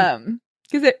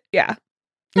 Because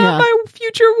not my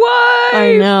future wife.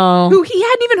 I know. Who he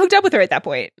hadn't even hooked up with her at that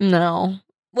point. No.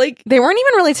 Like, they weren't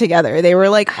even really together. They were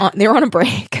like, they were on a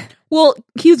break. Well,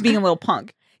 he was being a little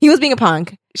punk. He was being a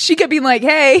punk. She kept being like,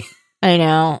 hey. I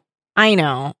know. I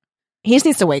know. He just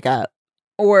needs to wake up.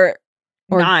 Or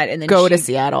not, and then go to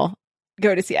Seattle.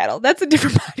 Go to Seattle. That's a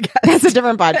different podcast. That's a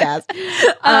different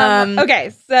podcast.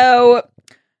 Okay, so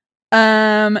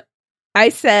I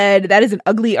said that is an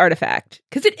ugly artifact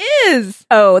because it is.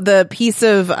 Oh, the piece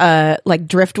of like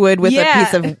driftwood with a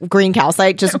piece of green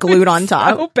calcite just glued on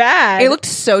top. So bad. It looked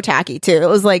so tacky too. It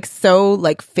was like so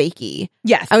like fakey.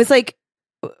 Yes. I was like,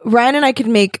 Ryan and I could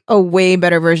make a way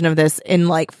better version of this in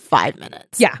like 5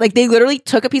 minutes. Yeah. Like they literally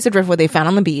took a piece of driftwood they found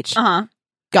on the beach,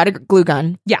 got a glue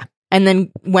gun. Yeah. And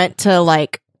then went to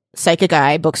like Psychic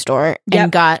Eye bookstore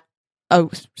and got a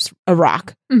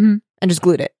rock and just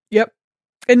glued it. Yep.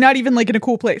 And not even like in a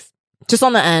cool place. Just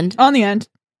on the end. On the end.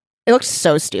 It looked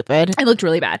so stupid. It looked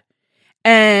really bad.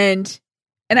 And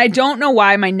I don't know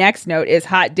why my next note is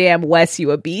hot damn Wes,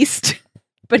 you a beast.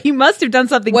 But he must have done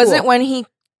something Was cool. it when he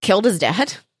killed his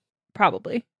dad?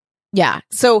 Probably. Yeah.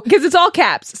 So because it's all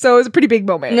caps. So it was a pretty big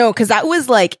moment. No, because that was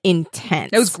like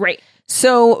intense. It was great.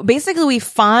 So basically we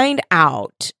find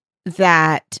out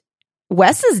that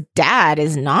Wes's dad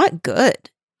is not good.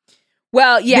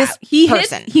 Well, yeah, he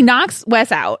knocks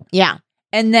Wes out. Yeah.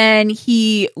 And then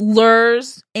he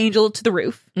lures Angel to the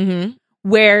roof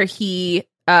where he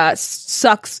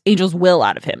sucks Angel's will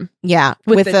out of him. Yeah.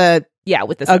 With the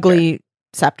ugly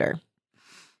scepter.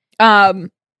 And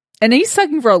he's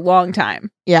sucking for a long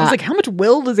time. Yeah. I was like, how much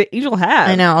will does Angel have?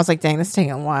 I know. I was like, dang, this is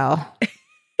taking a while.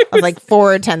 I was like,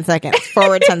 forward 10 seconds.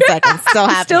 Forward 10 seconds. Still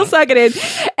happening. Still sucking in.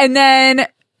 And then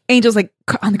Angel's like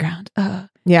on the ground.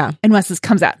 Yeah. And Wes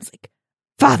comes out and is like,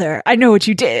 Father, I know what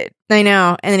you did. I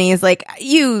know. And then he's like,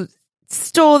 you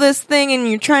stole this thing and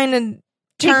you're trying to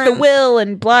take the will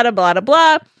and blah, blah, blah,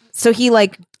 blah. So he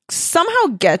like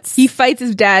somehow he fights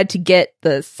his dad to get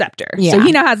the scepter. Yeah. So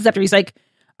he now has the scepter. He's like,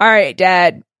 all right,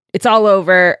 Dad, it's all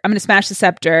over. I'm going to smash the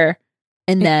scepter.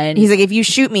 And then he's like, if you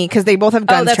shoot me, because they both have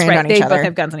guns trained on each other. They both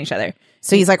have guns on each other.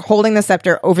 So he's like holding the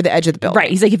scepter over the edge of the building. Right.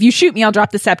 He's like, if you shoot me, I'll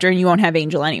drop the scepter and you won't have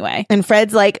Angel anyway. And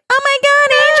Fred's like, oh my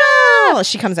God, Angel!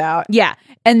 She comes out. Yeah.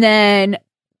 And then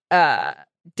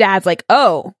Dad's like,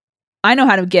 oh, I know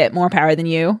how to get more power than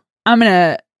you. I'm going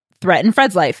to threaten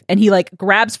Fred's life. And he like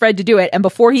grabs Fred to do it. And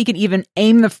before he can even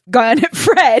aim the gun at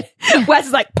Fred, Wes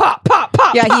is like, pop, pop,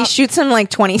 pop. Yeah, pop. he shoots him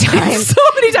like 20 times. So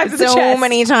many times in the chest. So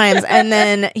many times. And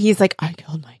then he's like, I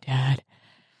killed my dad.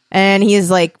 And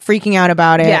he's like freaking out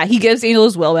about it. Yeah, he gives Angel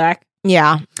his will back.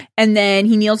 Yeah. And then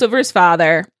he kneels over his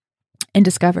father and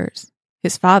discovers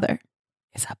his father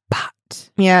is a bot.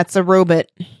 Yeah, it's a robot.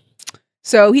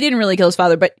 So he didn't really kill his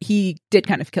father, but he did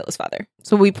kind of kill his father.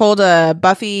 So we pulled a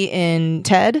Buffy in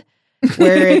Ted,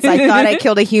 where it's, I thought I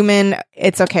killed a human.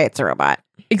 It's okay. It's a robot.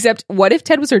 Except, what if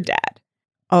Ted was her dad?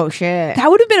 Oh, shit. That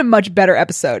would have been a much better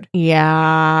episode.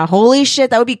 Yeah. Holy shit.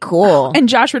 That would be cool. And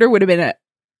Josh Ritter would have been a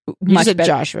much better.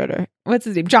 Josh Ritter. What's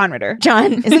his name? John Ritter.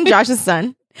 John. Isn't Josh's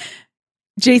son?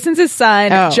 Jason's his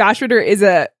son. Oh. Josh Ritter is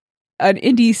an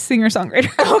indie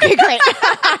singer-songwriter. Okay, great.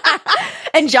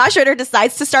 And Josh Ritter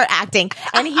decides to start acting,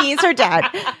 and he's her dad.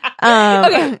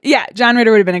 Okay, yeah, John Ritter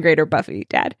would have been a greater Buffy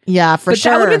dad. Yeah, for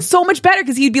sure. That would have been so much better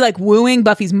because he'd be like wooing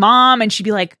Buffy's mom, and she'd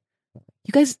be like,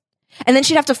 "You guys," and then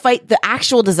she'd have to fight the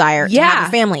actual desire to have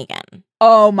a family again.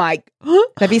 Oh my,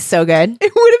 that'd be so good.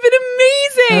 It would have been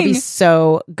amazing. That'd be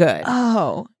so good.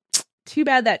 Oh, too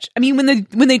bad that. I mean, when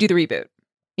they do the reboot,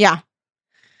 yeah.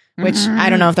 Which I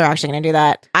don't know if they're actually going to do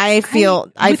that.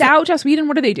 Without Joss Whedon,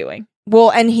 what are they doing?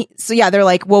 Well, and they're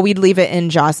like, well, we'd leave it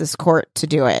in Joss's court to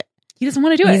do it. He doesn't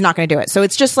want to do it. He's not going to do it. So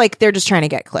it's just like they're just trying to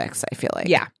get clicks, I feel like.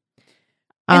 Yeah.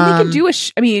 And they could do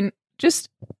just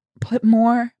put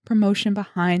more promotion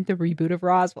behind the reboot of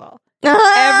Roswell.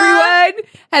 Everyone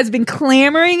has been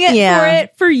clamoring for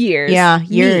it for years. Yeah,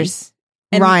 years.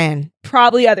 And Ryan.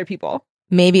 Probably other people.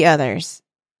 Maybe others.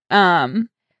 But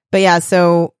yeah,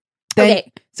 so then,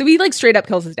 okay. So he like straight up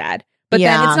kills his dad. But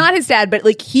then it's not his dad, but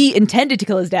like he intended to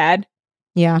kill his dad.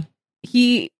 Yeah.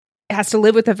 He has to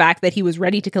live with the fact that he was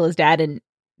ready to kill his dad and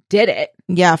did it.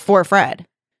 Yeah, for Fred.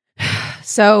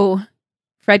 So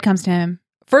Fred comes to him.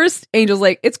 First, Angel's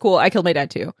like, it's cool. I killed my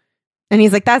dad too. And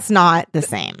he's like, that's not the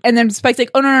same. And then Spike's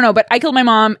like, oh, no. But I killed my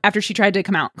mom after she tried to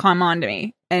come on to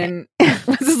me. And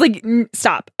Wes is like,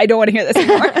 stop. I don't want to hear this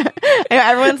anymore. And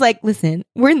everyone's like, listen,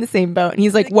 we're in the same boat. And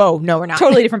he's like, whoa, no, we're not.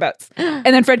 Totally different boats. And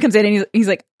then Fred comes in and he's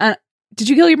like, did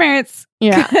you kill your parents?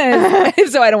 Yeah.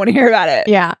 If so, I don't want to hear about it.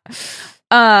 Yeah.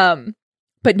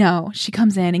 But no, she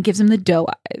comes in and gives him the doe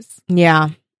eyes. Yeah.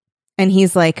 And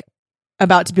he's like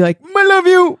about to be like, I love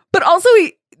you. But also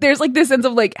there's like this sense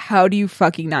of like, how do you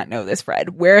fucking not know this, Fred?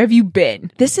 Where have you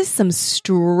been? This is some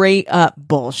straight up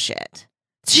bullshit.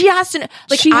 She has to know.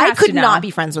 Like, I could not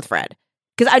be friends with Fred.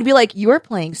 Because I'd be like, you're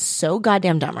playing so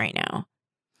goddamn dumb right now.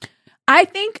 I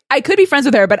think I could be friends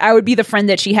with her, but I would be the friend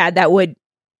that she had that would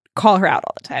call her out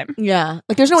all the time. Yeah.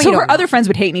 Like there's no way so her other friends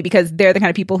would hate me because they're the kind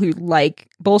of people who like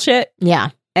bullshit. Yeah.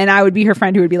 And I would be her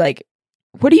friend who would be like,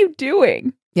 what are you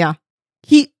doing? Yeah.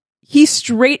 He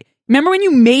straight. Remember when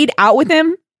you made out with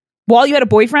him while you had a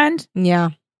boyfriend?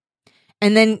 Yeah.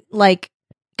 And then like,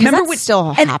 remember what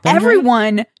still happened? And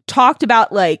everyone talked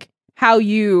about like how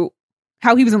he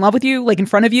was in love with you, like in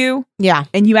front of you. Yeah.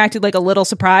 And you acted like a little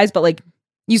surprised, but like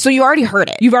so you already heard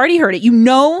it. You've already heard it. You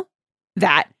know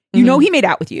that. You know he made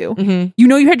out with you. Mm-hmm. You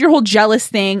know you had your whole jealous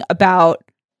thing about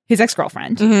his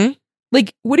ex-girlfriend. Mm-hmm.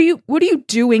 Like, what are you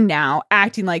doing now?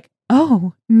 Acting like,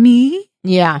 oh, me?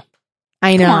 Yeah.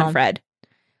 I know. Come on, Fred.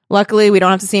 Luckily, we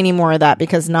don't have to see any more of that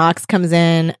because Knox comes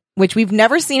in, which we've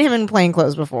never seen him in plain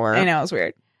clothes before. I know, it's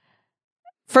weird.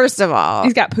 First of all,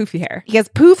 he's got poofy hair. He has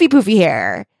poofy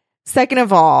hair. Second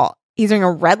of all, he's wearing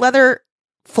a red leather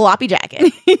floppy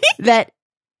jacket that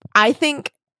I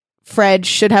think Fred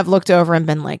should have looked over and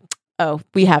been like, oh,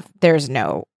 there's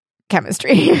no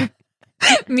chemistry.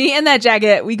 Me and that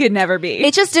jacket, we could never be.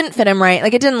 It just didn't fit him right.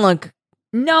 Like, it didn't look.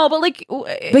 No, but like.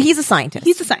 But he's a scientist.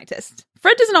 He's a scientist.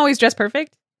 Fred doesn't always dress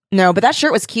perfect. No, but that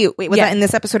shirt was cute. Wait, was that in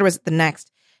this episode or was it the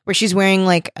next? Where she's wearing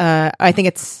like, I think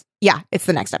it's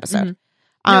the next episode.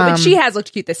 Mm-hmm. No, but she has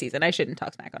looked cute this season. I shouldn't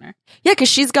talk smack on her. Yeah, because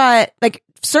she's got, like,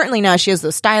 certainly now she has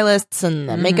those stylists and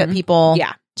the makeup people.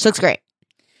 Yeah. She looks great.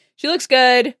 She looks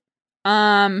good.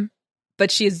 But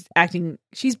she's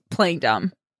playing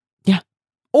dumb. Yeah.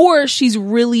 Or she's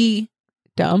really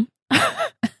dumb.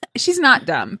 She's not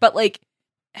dumb, but like,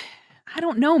 I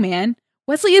don't know, man.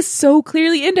 Wesley is so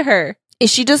clearly into her.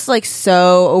 Is she just like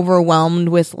so overwhelmed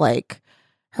with like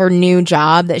her new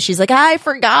job that she's like, I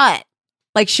forgot.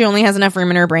 Like she only has enough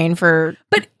room in her brain for.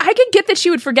 But I could get that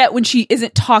she would forget when she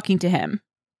isn't talking to him.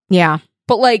 Yeah.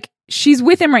 But like, she's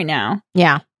with him right now.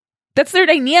 Yeah. That's their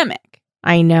dynamic.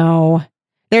 I know.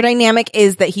 Their dynamic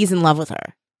is that he's in love with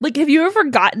her. Like, have you ever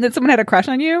forgotten that someone had a crush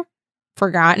on you?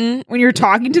 Forgotten? When you're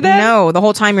talking to them? No, the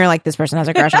whole time you're like, this person has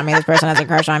a crush on me. This person has a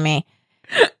crush on me.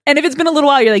 And if it's been a little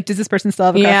while, you're like, does this person still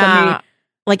have a crush on me?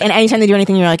 Like, and anytime they do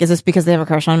anything, you're like, is this because they have a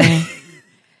crush on me?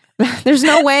 There's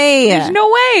no way. There's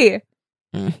no way.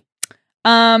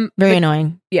 Very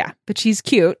annoying. Yeah, but she's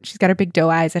cute. She's got her big doe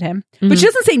eyes at him. But she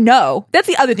doesn't say no. That's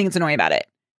the other thing that's annoying about it.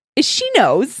 Is she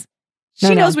knows.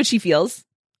 She knows what she feels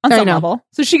on some level.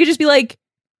 So she could just be like,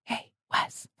 hey,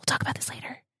 Wes, we'll talk about this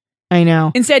later. I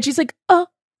know. Instead, she's like, oh.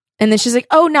 And then she's like,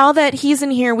 oh, now that he's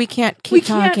in here, we can't keep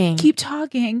talking. Keep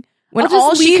talking. When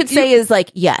all she could say is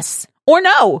like, yes. Or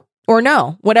no. Or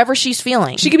no. Whatever she's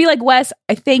feeling. She could be like, Wes,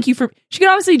 I thank you for. She could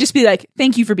obviously just be like,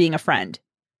 thank you for being a friend.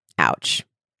 Ouch.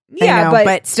 Yeah,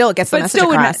 but still it gets the message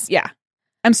across. Yeah.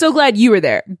 I'm so glad you were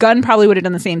there. Gunn probably would have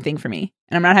done the same thing for me.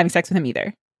 And I'm not having sex with him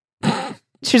either.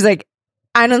 She's like,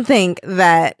 I don't think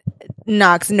that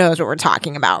Knox knows what we're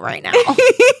talking about right now.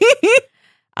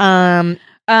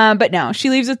 But no, she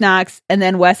leaves with Knox, and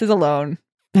then Wes is alone.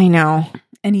 I know.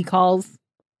 And he calls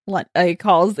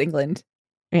England.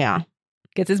 Yeah.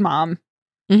 Gets his mom.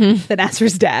 Then asks for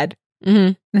his dad.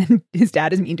 And his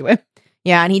dad is mean to him.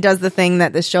 Yeah, and he does the thing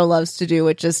that this show loves to do,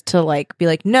 which is to like be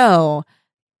like, no,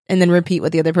 and then repeat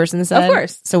what the other person said. Of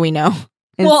course. So we know.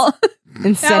 Well,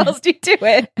 how else do you do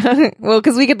it? Well,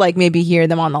 because we could like maybe hear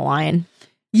them on the line.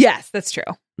 Yes, that's true.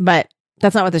 But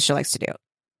that's not what this show likes to do.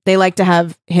 They like to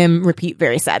have him repeat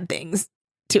very sad things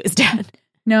to his dad.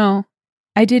 No,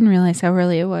 I didn't realize how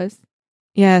early it was.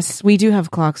 Yes, we do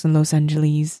have clocks in Los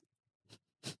Angeles.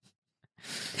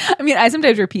 I mean, I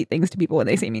sometimes repeat things to people when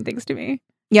they say mean things to me.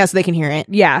 Yeah, so they can hear it.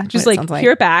 Yeah, just like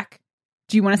hear it back.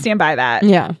 Do you want to stand by that?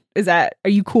 Yeah. Are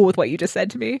you cool with what you just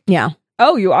said to me? Yeah.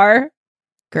 Oh, you are?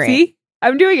 Great. See?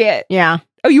 I'm doing it. Yeah.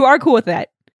 Oh, you are cool with that.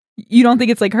 You don't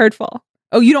think it's like hurtful.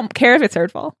 Oh, you don't care if it's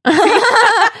hurtful.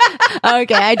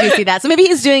 Okay, I do see that. So maybe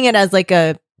he's doing it as like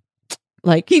a,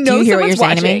 like, he knows do you hear what you're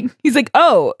watching. saying to me? He's like,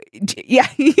 oh, yeah,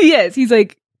 he is. He's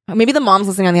like, maybe the mom's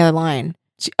listening on the other line.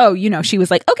 She was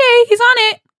like, okay, he's on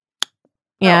it.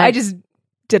 Yeah. I just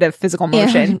did a physical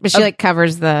motion. Yeah, but she like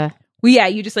covers the. Well, yeah,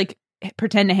 you just like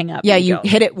pretend to hang up. Yeah, you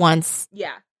hit it once.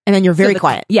 Yeah. And then you're very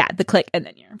quiet. Yeah, the click, and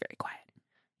then you're very quiet.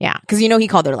 Yeah, because he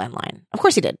called their landline. Of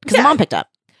course he did, because the mom picked up.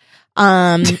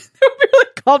 Really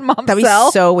called mom's That'd be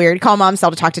cell? so weird. Call mom's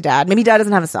cell to talk to dad. Maybe dad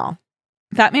doesn't have a cell.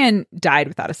 That man died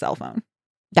without a cell phone.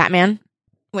 That man?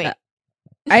 Wait.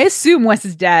 I assume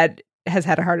Wes's dad has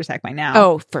had a heart attack by now.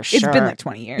 Oh, for sure. It's been like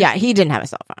 20 years. Yeah, he didn't have a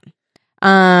cell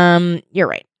phone. You're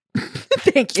right.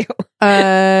 Thank you.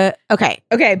 Okay.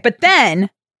 Okay, but then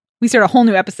we start a whole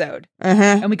new episode.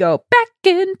 And we go back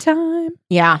in time.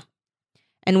 Yeah.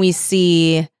 And we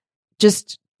see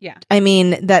just, I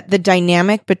mean, that the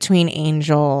dynamic between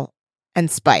Angel and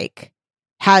Spike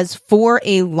has for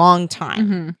a long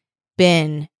time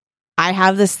been, I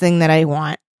have this thing that I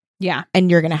want. Yeah. And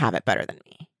you're going to have it better than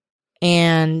me.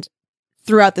 And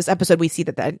throughout this episode, we see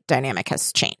that that dynamic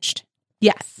has changed.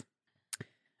 Yes.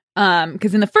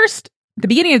 Because in the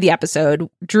beginning of the episode,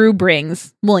 Drew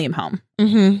brings William home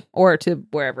or to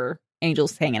wherever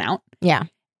Angel's hanging out. Yeah.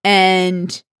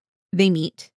 And they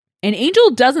meet. And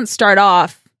Angel doesn't start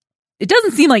off, it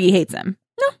doesn't seem like he hates him.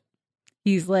 No.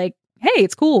 He's like, hey,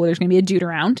 it's cool. There's going to be a dude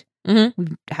around. We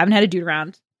haven't had a dude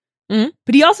around.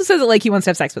 But he also says it like he wants to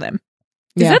have sex with him.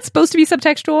 Is that supposed to be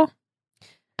subtextual?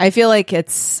 I feel like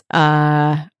it's...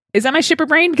 Is that my shipper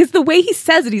brain? Because the way he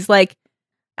says it, he's like...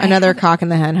 Another cock in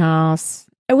the hen house.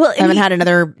 Well, I haven't had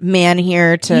another man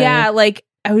here to... Yeah, like,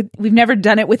 we've never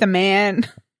done it with a man.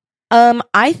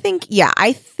 I think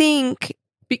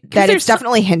that it's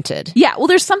definitely hinted. Yeah, well,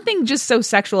 there's something just so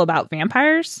sexual about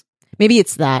vampires. Maybe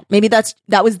it's that. Maybe that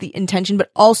was the intention,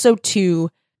 but also too,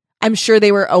 I'm sure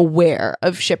they were aware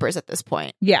of shippers at this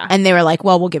point. Yeah. And they were like,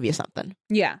 well, we'll give you something.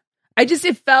 Yeah.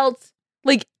 It felt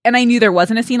like, and I knew there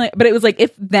wasn't a scene like, but it was like,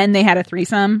 if then they had a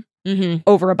threesome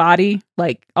over a body,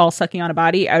 like all sucking on a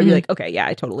body, I would be like, okay, yeah,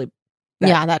 I totally.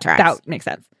 That tracks. That makes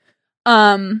sense.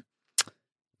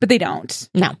 But they don't.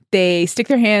 No. They stick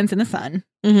their hands in the sun.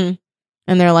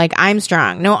 And they're like, I'm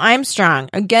strong. No, I'm strong.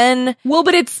 Again. Well,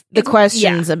 but it's the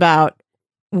questions about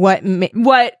what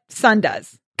sun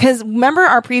does. Because remember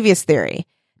our previous theory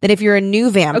that if you're a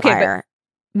new vampire. Okay,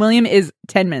 William is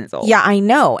 10 minutes old. Yeah, I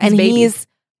know. And he's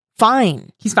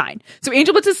fine. He's fine. So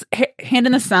Angel puts his hand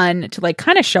in the sun to like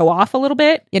kind of show off a little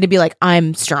bit. Yeah, to be like,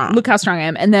 I'm strong. Look how strong I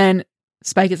am. And then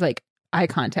Spike is like, eye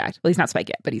contact. Well, he's not Spike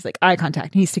yet, but he's like, eye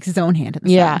contact. And he sticks his own hand in the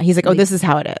sun. Yeah, he's like, oh, this is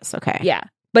how it is. Okay. Yeah.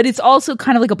 But it's also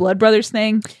kind of like a Blood Brothers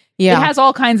thing. Yeah. It has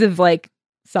all kinds of like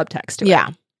subtext to it. Yeah.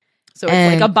 So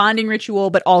it's like a bonding ritual,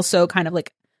 but also kind of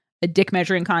like a dick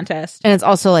measuring contest. And it's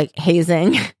also like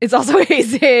hazing. It's also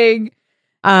hazing.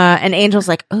 And Angel's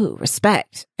like, oh,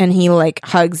 respect. And he like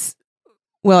hugs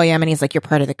William and he's like, you're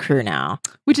part of the crew now.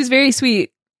 Which is very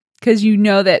sweet because you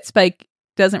know that Spike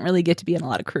doesn't really get to be in a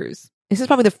lot of crews. This is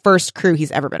probably the first crew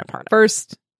he's ever been a part of.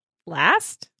 First,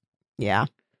 last? Yeah.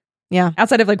 Yeah.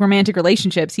 Outside of like romantic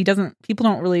relationships, people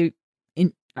don't really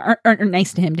aren't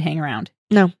nice to him to hang around.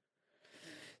 No.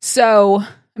 So,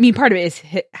 I mean, part of it is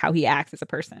how he acts as a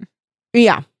person.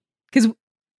 Yeah.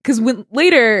 Because when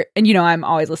later, and you know, I'm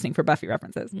always listening for Buffy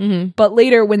references, but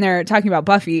later when they're talking about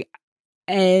Buffy,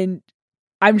 and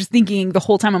I'm just thinking the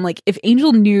whole time, I'm like, if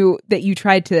Angel knew that you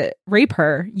tried to rape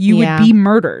her, you would be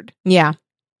murdered. Yeah.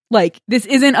 Like, this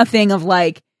isn't a thing of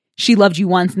like, she loved you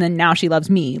once and then now she loves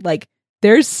me. Like,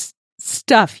 there's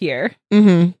stuff here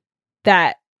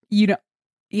that, you know,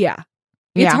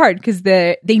 it's hard because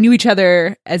they knew each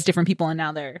other as different people and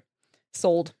now they're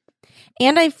sold.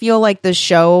 And I feel like the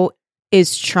show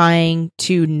is trying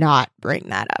to not bring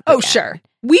that up. Oh, sure.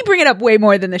 We bring it up way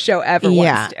more than the show ever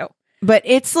wants to. But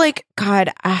it's like,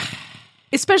 God.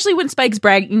 Especially when Spike's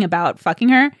bragging about fucking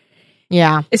her.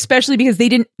 Yeah. Especially because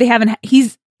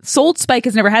he's sold Spike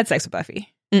has never had sex with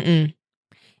Buffy. And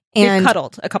they've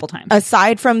cuddled a couple times.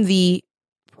 Aside from the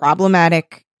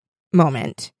problematic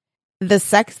moment, the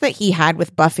sex that he had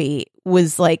with Buffy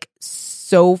was like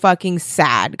so fucking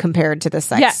sad compared to the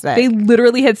sex that they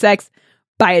literally had sex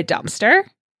by a dumpster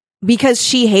because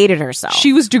she hated herself.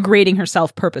 She was degrading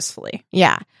herself purposefully.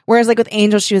 Yeah. Whereas like with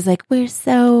Angel, she was like, we're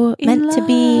so meant to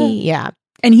be. Yeah.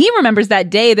 And he remembers that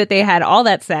day that they had all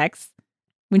that sex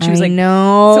when she was like,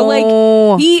 no. So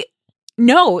like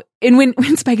and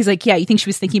when Spike is like, yeah, you think she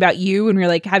was thinking about you and we're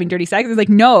like having dirty sex? It's like,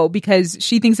 no, because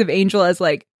she thinks of Angel as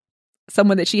like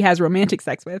someone that she has romantic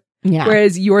sex with. Yeah.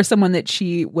 Whereas you're someone that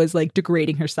she was like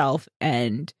degrading herself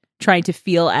and trying to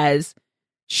feel as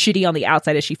shitty on the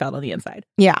outside as she felt on the inside.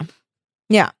 Yeah.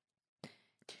 Yeah.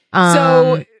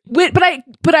 So, but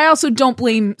I also don't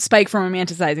blame Spike for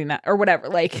romanticizing that or whatever.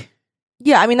 Like,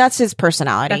 yeah, I mean, that's his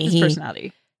personality. That's his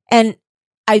personality. And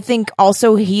I think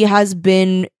also he has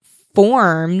been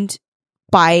formed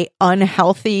by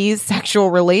unhealthy sexual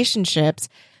relationships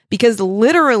because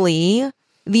literally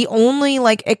the only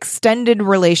like extended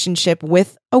relationship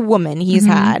with a woman he's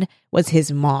had was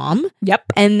his mom. Yep.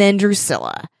 And then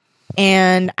Drusilla.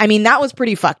 And I mean, that was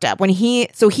pretty fucked up when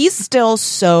he's still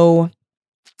so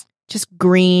just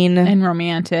green and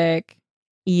romantic.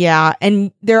 Yeah.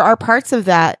 And there are parts of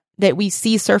that we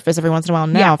see surface every once in a while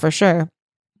now for sure.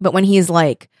 But when he's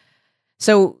like,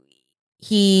 so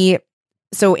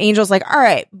Angel's like, all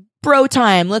right, bro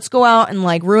time. Let's go out and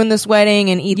like ruin this wedding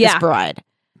and eat this bride.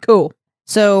 Cool.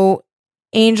 So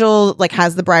Angel like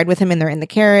has the bride with him and they're in the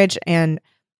carriage and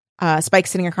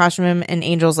Spike's sitting across from him and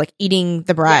Angel's like eating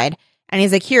the bride. And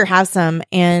he's like, here, have some.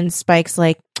 And Spike's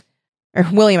like, or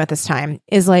William at this time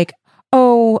is like,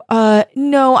 oh,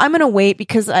 no, I'm going to wait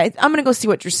because I'm going to go see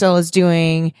what Drusilla's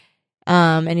doing.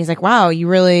 And he's like, wow, you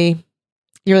really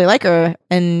like her.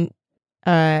 And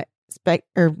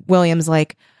William's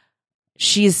like,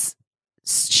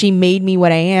 she made me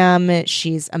what I am.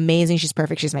 She's amazing. She's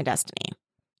perfect. She's my destiny.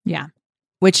 Yeah.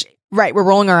 Which, right, we're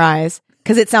rolling our eyes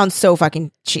because it sounds so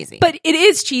fucking cheesy. But it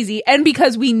is cheesy. And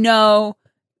because we know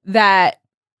that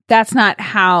that's not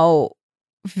how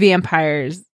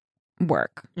vampires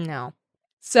work. No.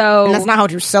 So and that's not how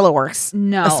Drusilla works.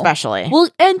 No. Especially. Well,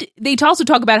 and they also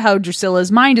talk about how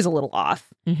Drusilla's mind is a little off.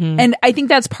 Mm-hmm. And I think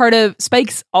that's part of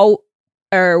Spike's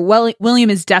William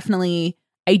is definitely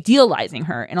idealizing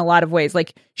her in a lot of ways.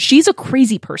 Like, she's a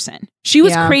crazy person. She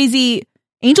was crazy.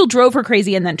 Angel drove her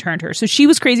crazy and then turned her. So she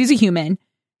was crazy as a human.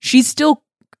 She's still,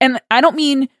 and I don't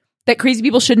mean that crazy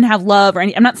people shouldn't have love or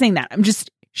anything. I'm not saying that. I'm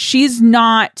just, she's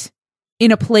not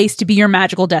in a place to be your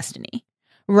magical destiny.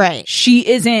 Right. She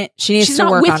isn't. She needs she's to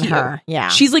not work with on you. her. Yeah.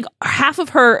 She's like, half of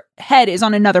her head is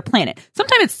on another planet.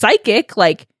 Sometimes it's psychic,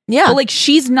 like, yeah. But like,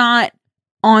 she's not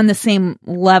on the same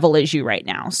level as you right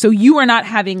now. So you are not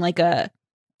having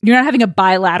you're not having a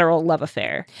bilateral love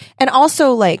affair. And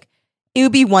also, like, it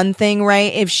would be one thing,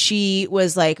 right, if she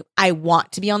was like, I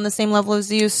want to be on the same level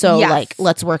as you, so Yes. like,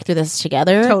 let's work through this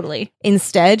together. Totally.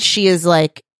 Instead, she is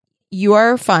like, you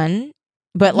are fun,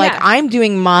 but like, Yes. I'm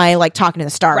doing my like talking to the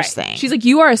stars Right. thing. She's like,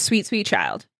 you are a sweet, sweet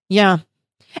child. Yeah.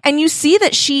 And you see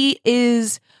that she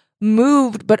is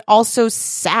moved, but also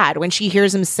sad when she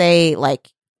hears him say,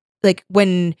 like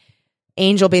when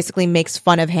Angel basically makes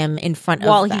fun of him in front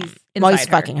While of them he's while he's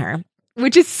inside her. fucking her.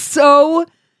 Which is so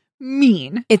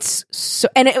mean. It's so,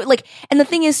 and it like, and the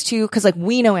thing is too, because like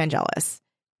we know Angelus.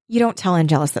 You don't tell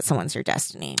Angelus that someone's your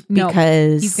destiny No,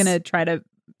 because he's gonna try to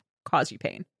cause you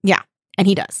pain. Yeah, and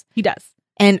he does. He does.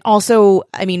 And also,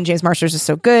 I mean, James Marsters is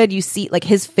so good. You see, like,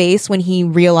 his face when he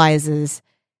realizes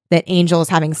that Angel is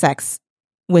having sex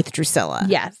with Drusilla.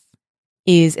 Yes.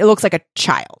 It looks like a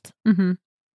child. Mm-hmm.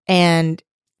 And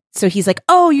so he's like,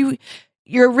 oh,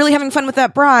 you're really having fun with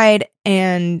that bride.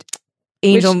 And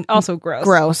Angel, Which also gross.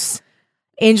 Gross.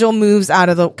 Angel moves out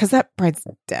of because that bride's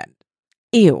dead.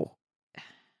 Ew.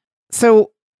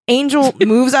 So Angel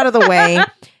moves out of the way.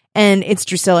 And it's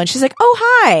Drusilla, and she's like, "Oh,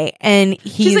 hi!" And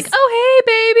she's like, "Oh,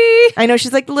 hey, baby." I know,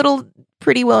 she's like little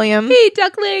pretty William. Hey,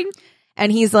 duckling.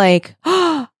 And he's like,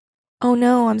 "Oh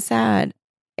no, I'm sad."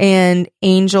 And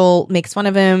Angel makes fun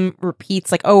of him,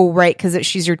 repeats like, "Oh, right, because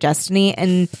she's your destiny."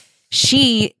 And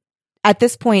she, at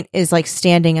this point, is like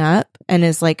standing up and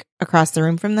is like across the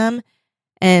room from them.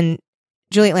 And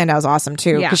Juliet Landau is awesome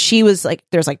too, because she was like,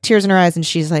 there's like tears in her eyes, and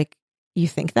she's like, "You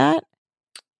think that?"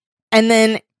 And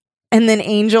then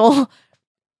Angel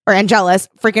or Angelus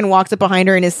freaking walks up behind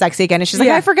her and is sexy again. And she's like,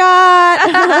 I forgot.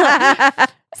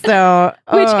 So,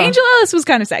 which Angel Ellis was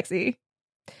kind of sexy.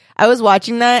 I was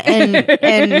watching that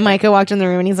and Micah walked in the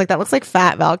room and he's like, that looks like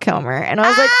fat Val Kilmer. And I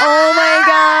was like, oh my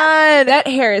God. That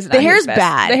hair is not the hair's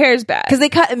bad. The hair's bad. Because they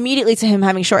cut immediately to him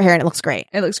having short hair and it looks great.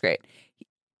 It looks great.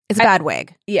 It's a bad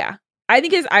wig. Yeah. I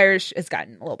think his Irish has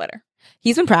gotten a little better.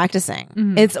 He's been practicing.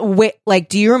 Mm-hmm. It's like,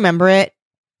 do you remember it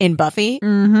in Buffy?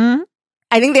 Mm-hmm.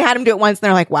 I think they had him do it once and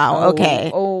they're like, wow, okay.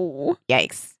 Oh.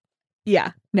 Yikes.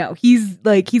 Yeah. No, he's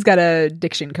got a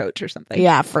diction coach or something.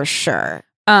 Yeah, for sure.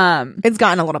 It's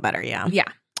gotten a little better, yeah.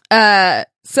 Yeah.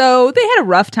 So they had a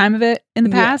rough time of it in the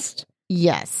past.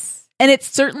 Yes. And it's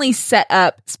certainly set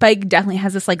up. Spike definitely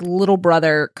has this like little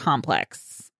brother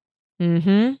complex.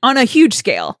 Mm-hmm. On a huge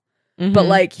scale. Mm-hmm. But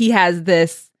like he has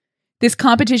this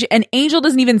competition, and Angel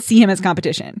doesn't even see him as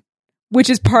competition, which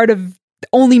is part of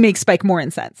only makes Spike more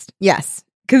incensed. Yes.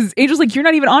 Because Angel's like, you're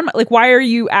not even on like, why are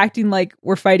you acting like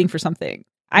we're fighting for something?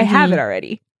 I have it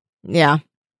already. Yeah.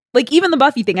 Like even the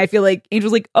Buffy thing, I feel like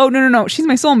Angel's like, oh no, she's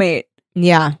my soulmate.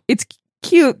 Yeah. It's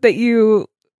cute that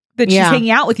she's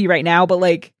hanging out with you right now, but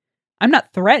like I'm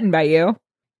not threatened by you.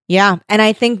 Yeah. And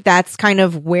I think that's kind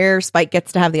of where Spike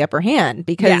gets to have the upper hand,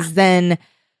 because then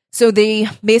so they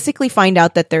basically find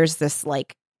out that there's this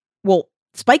like, well,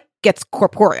 Spike gets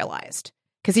corporealized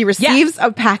because he receives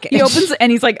a package. He opens it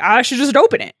and he's like, I should just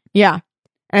open it. Yeah.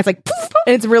 And it's like, poof,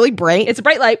 and it's really bright. It's a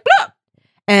bright light. Blah!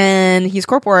 And he's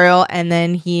corporeal, and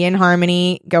then he and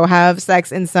Harmony go have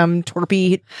sex in some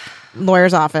twerpy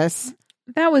lawyer's office.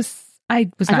 I was I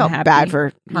not felt happy. bad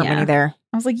for Harmony there.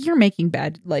 I was like, you're making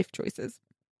bad life choices.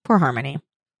 Poor Harmony.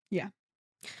 Yeah.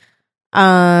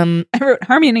 I wrote,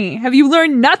 Harmony, have you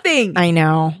learned nothing? I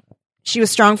know. She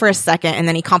was strong for a second, and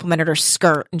then he complimented her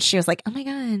skirt, and she was like, oh my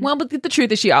God. Well, but the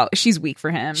truth is she's weak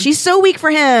for him. She's so weak for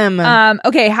him.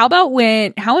 Okay,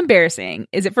 how embarrassing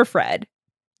is it for Fred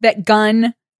that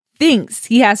Gunn thinks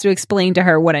he has to explain to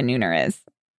her what a nooner is.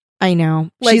 I know.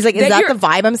 Like, She's like, is that the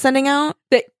vibe I'm sending out?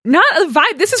 That not a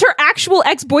vibe. This is her actual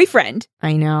ex-boyfriend.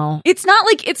 I know. It's not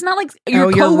like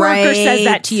your coworker says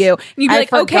that to you. And you'd be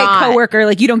like, okay, coworker,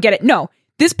 like you don't get it. No,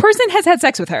 this person has had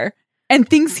sex with her and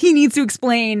thinks he needs to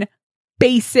explain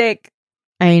basic.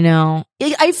 I know.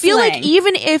 I feel like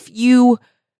even if you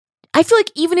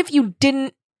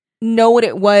didn't know what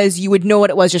it was, you would know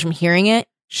what it was just from hearing it.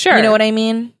 Sure. You know what I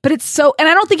mean? But it's so, and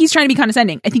I don't think he's trying to be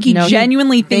condescending. I think he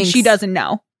genuinely thinks she doesn't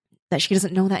know. That she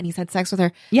doesn't know that and he's had sex with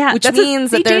her. Yeah. Which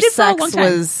means that their sex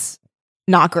was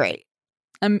not great.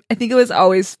 I think it was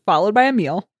always followed by a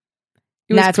meal.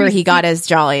 That's where he got his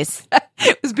jollies.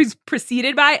 It was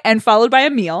preceded by and followed by a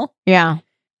meal. Yeah.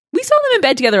 We saw them in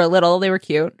bed together a little. They were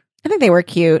cute. I think they were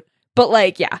cute. But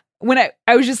like, yeah. When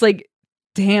I was just like,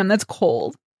 damn, that's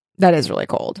cold. That is really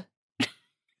cold.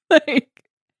 Like,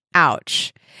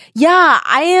 ouch. Yeah,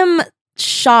 I am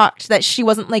shocked that she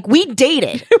wasn't like, we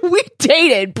dated. We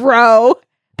dated, bro.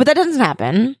 But that doesn't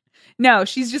happen. No,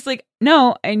 she's just like,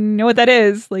 no, I know what that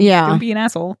is. Like, don't be an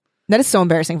asshole. That is so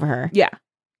embarrassing for her. Yeah.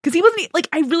 Because he wasn't like,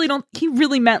 he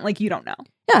really meant like, you don't know.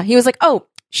 Yeah, he was like, oh,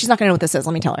 she's not going to know what this is.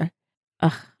 Let me tell her.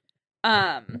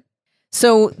 Ugh.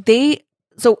 So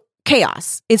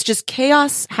chaos. It's just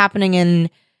chaos happening in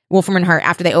Wolfram and Hart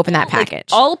after they open that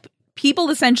package. Like, all people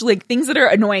essentially, like, things that are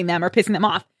annoying them or pissing them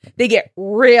off, they get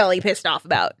really pissed off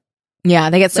about. Yeah,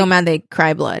 they get so mad they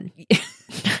cry blood.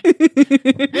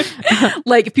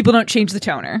 Like if people don't change the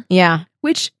toner. Yeah.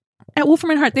 Which at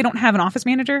Wolfram and Hart, they don't have an office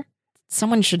manager.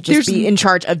 Someone should just be in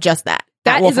charge of just that.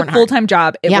 That is a full-time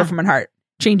job at Wolfram and Hart.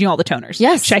 Changing all the toners.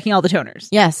 Yes. Checking all the toners.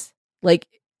 Yes. Like,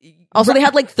 also they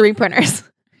had like 3 printers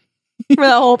for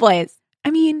the whole place.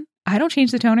 I mean, I don't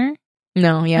change the toner.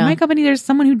 No, yeah. In my company, there's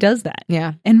someone who does that.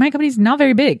 Yeah. And my company's not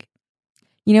very big.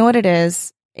 You know what it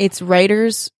is? It's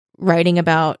writers writing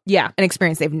about an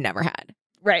experience they've never had.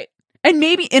 Right. And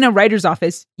maybe in a writer's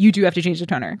office, you do have to change the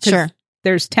toner. Sure.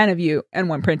 There's 10 of you and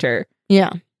 1 printer.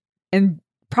 Yeah. And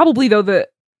probably, though, the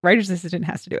writer's assistant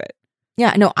has to do it.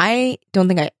 Yeah. No, I don't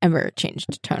think I ever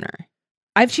changed toner.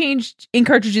 I've changed ink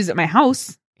cartridges at my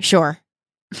house. Sure.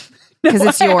 Because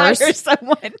it's yours. Hire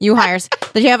someone. You hire.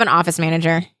 Did you have an office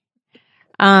manager?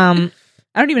 I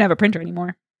don't even have a printer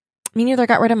anymore. Me neither. I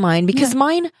got rid of mine because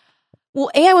mine, well,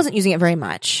 A, I wasn't using it very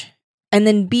much. And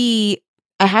then B,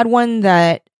 I had one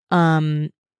that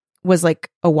was like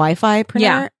a Wi-Fi printer.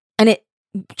 Yeah. And it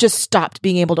just stopped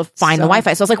being able to find the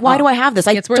Wi-Fi. So I was like, why do I have this?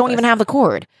 I don't even have the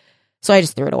cord. So I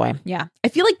just threw it away. Yeah. I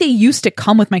feel like they used to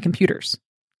come with my computers.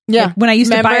 Yeah. Like when I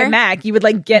used to buy a Mac, you would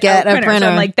like get a printer. So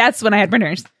I'm like, that's when I had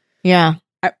printers. Yeah.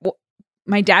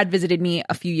 My dad visited me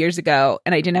a few years ago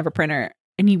and I didn't have a printer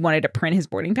and he wanted to print his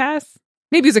boarding pass.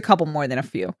 Maybe it was a couple more than a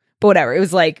few, but whatever. It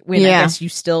was like when I guess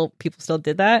people still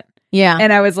did that. Yeah.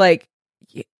 And I was like,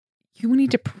 you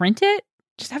need to print it?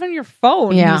 Just have it on your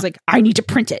phone. Yeah. And he was like, I need to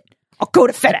print it. I'll go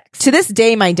to FedEx. To this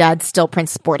day, my dad still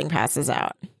prints boarding passes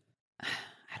out.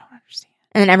 I don't understand.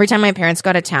 And every time my parents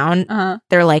go to town,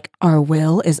 they're like, our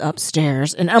will is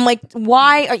upstairs. And I'm like,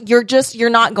 why? You're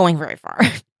not going very far.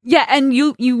 Yeah. And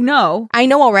you know. I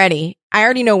know already. I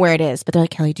already know where it is. But they're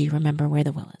like, Kelly, do you remember where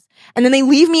the will is? And then they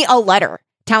leave me a letter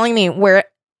telling me where.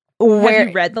 Have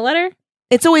you read the letter?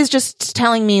 It's always just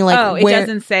telling me like, it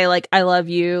doesn't say like, I love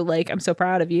you. Like, I'm so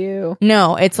proud of you.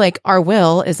 No, it's like, our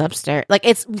will is upstairs. Like,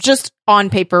 it's just on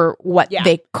paper what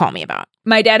they call me about.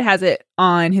 My dad has it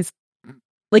on his,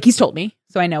 like, he's told me,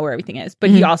 so I know where everything is. But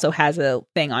he also has a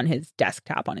thing on his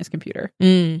desktop on his computer.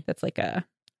 That's like a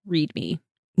readme.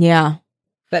 Yeah.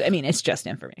 But I mean, it's just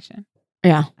information.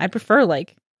 Yeah. I prefer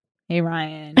like, hey,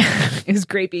 Ryan, it was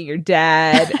great being your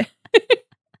dad.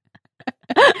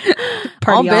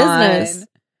 All business.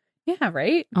 Yeah,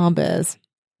 right? All biz.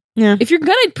 Yeah. If you're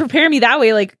going to prepare me that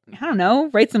way, like, I don't know,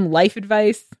 write some life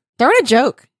advice. Throw in a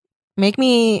joke. Make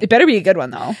me... It better be a good one,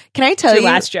 though. Can I tell you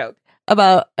last joke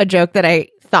about a joke that I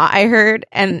thought I heard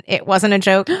and it wasn't a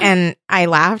joke and I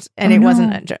laughed and it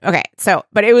wasn't a joke? Okay,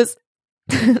 but it was...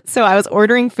 So I was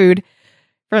ordering food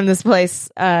from this place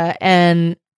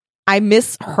and I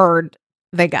misheard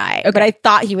the guy, but I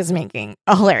thought he was making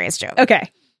a hilarious joke. Okay.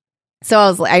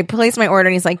 So I placed my order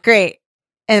and he's like, great.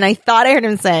 And I thought I heard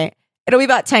him say, it'll be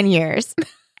about 10 years.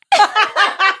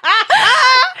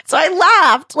 So I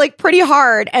laughed like pretty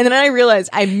hard. And then I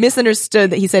realized I misunderstood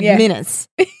that he said minutes.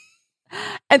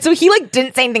 And so he like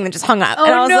didn't say anything and just hung up.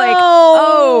 And I was like,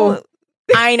 oh,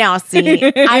 I now see. I'm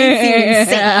seeing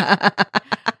insane.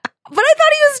 But I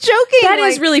thought he was joking. That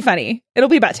is really funny. It'll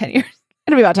be about 10 years.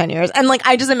 It'll be about 10 years. And like,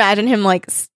 I just imagine him like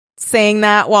saying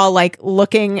that while like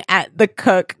looking at the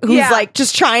cook who's like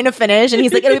just trying to finish. And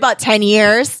he's like, it'll be about 10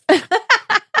 years.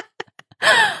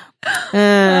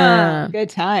 Good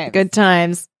times. Good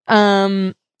times.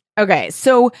 Okay,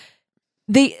 so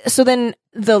then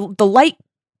the light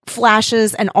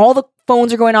flashes and all the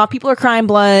phones are going off. People are crying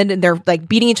blood and they're like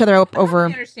beating each other up over.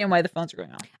 I understand why the phones are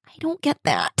going off. I don't get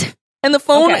that. And the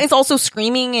phone is also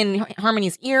screaming in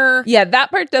Harmony's ear. Yeah, that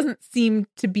part doesn't seem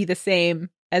to be the same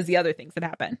as the other things that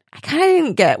happen. I kind of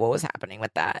didn't get what was happening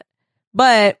with that.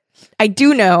 But I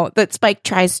do know that Spike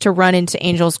tries to run into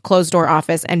Angel's closed door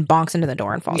office and bonks into the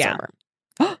door and falls over.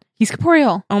 He's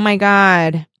corporeal. Oh my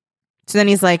God. So then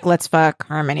he's like, let's fuck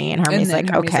Harmony. And Harmony's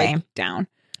like, okay. Like, down.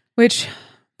 Which,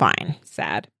 fine.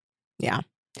 Sad. Yeah.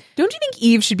 Don't you think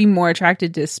Eve should be more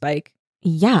attracted to Spike?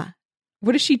 Yeah.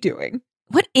 What is she doing?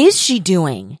 What is she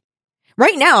doing?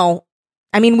 Right now,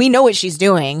 I mean, we know what she's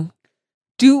doing.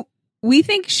 Do we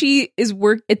think she is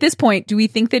at this point, do we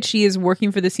think that she is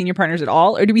working for the senior partners at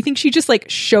all? Or do we think she just like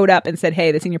showed up and said,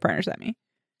 hey, the senior partners at me?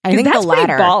 I think that's the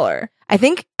latter. Baller. I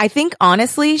think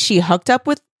honestly, she hooked up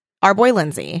with our boy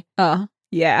Lindsay.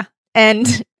 Yeah. And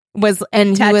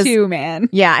tattoo man.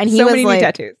 Yeah, and he so was many like new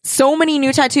tattoos. So many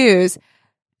new tattoos,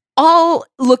 all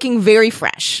looking very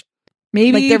fresh.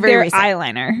 Maybe like they're very recent.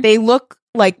 Eyeliner. They look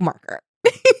like marker.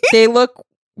 They look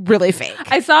really fake.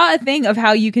 I saw a thing of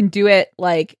how you can do it,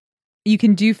 like you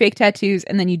can do fake tattoos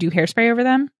and then you do hairspray over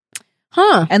them.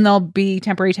 Huh. And they'll be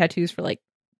temporary tattoos for like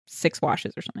 6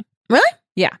 washes or something. Really?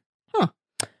 Yeah.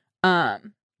 Huh.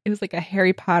 It was like a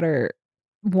Harry Potter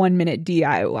 1 minute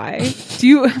DIY. Do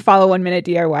you follow 1 minute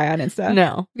DIY on Insta?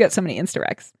 No. We got so many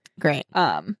Insta-recs. Great.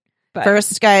 But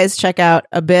first, guys, check out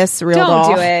Abyss Real Doll.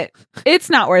 Don't do it. It's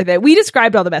not worth it. We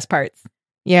described all the best parts.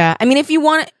 Yeah. I mean, if you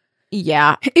want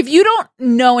yeah. If you don't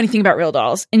know anything about Real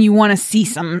Dolls and you want to see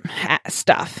some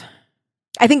stuff,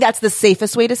 I think that's the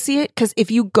safest way to see it. Because if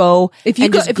you Google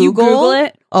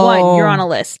it, one, you're on a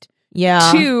list.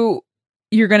 Yeah. 2,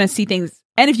 you're gonna see things,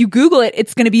 and if you Google it,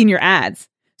 it's gonna be in your ads.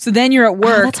 So then you're at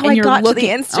work that's how and I you're got looking.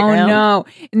 To the Instagram. Oh no!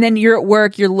 And then you're at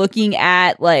work, you're looking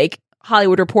at like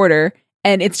Hollywood Reporter,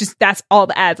 and it's just that's all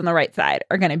the ads on the right side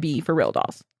are gonna be for Real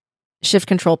Dolls. Shift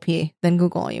Control P, then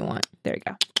Google all you want. There you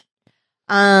go.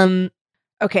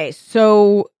 Okay,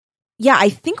 so yeah, I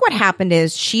think what happened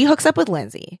is she hooks up with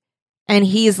Lindsay, and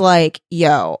he's like,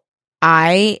 "Yo,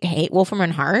 I hate Wolfram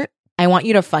and Hart. I want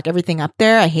you to fuck everything up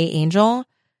there. I hate Angel.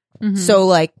 Mm-hmm. So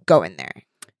like, go in there."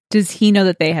 Does he know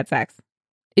that they had sex?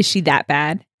 Is she that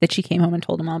bad that she came home and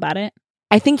told him all about it?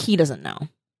 I think he doesn't know.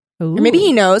 Ooh. Or maybe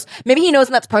he knows. Maybe he knows,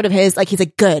 and that's part of his. Like, he's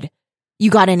like, "Good, you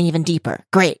got in even deeper.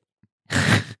 Great."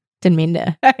 Didn't mean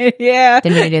to. Yeah,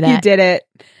 didn't mean to do that. You did it.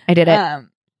 I did it.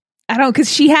 I don't,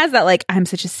 because she has that like I'm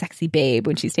such a sexy babe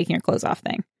when she's taking her clothes off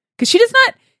thing. Because she does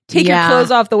not take her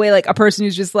clothes off the way like a person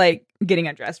who's just like getting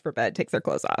undressed for bed takes their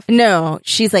clothes off. No,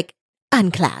 she's like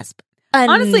unclasp.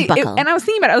 Honestly, and I was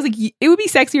thinking about it. I was like, it would be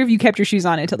sexier if you kept your shoes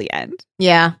on until the end.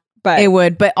 Yeah, but it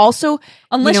would. But also,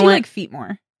 unless you like feet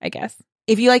more, I guess.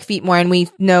 If you like feet more, and we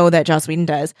know that Joss Whedon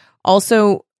does.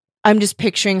 Also, I'm just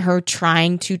picturing her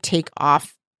trying to take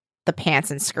off the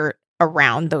pants and skirt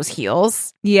around those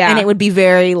heels. Yeah. And it would be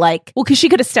very like... Well, because she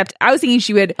could have stepped... I was thinking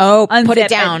she would... put it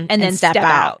down and then step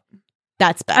out.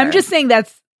 That's better. I'm just saying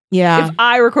that's... Yeah. If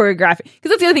I were choreographing...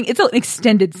 Because that's the other thing. It's an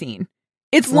extended scene.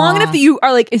 It's long enough that you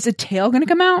are like, is a tail going to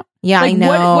come out? Yeah, like, I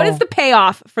know. What is the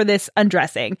payoff for this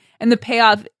undressing? And the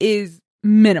payoff is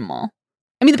minimal.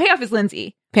 I mean, the payoff is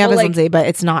Lindsay. Payoff is Lindsay, but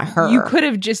it's not her. You could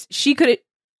have just... She could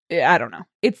have... I don't know.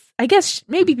 It's... I guess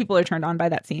maybe people are turned on by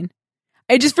that scene.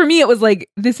 For me, it was like,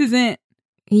 this isn't...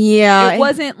 Yeah. It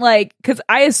wasn't like... Because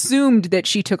I assumed that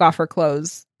she took off her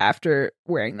clothes after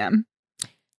wearing them.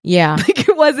 Yeah. Like,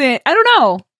 it wasn't... I don't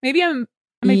know. Maybe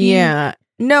yeah.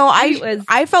 No,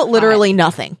 I felt literally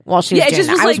nothing while she was doing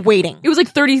that. I was waiting. It was like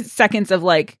 30 seconds of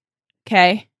like,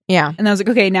 okay. Yeah. And I was like,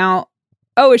 okay, now...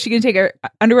 Oh, is she going to take her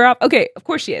underwear off? Okay, of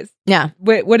course she is. Yeah.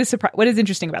 What is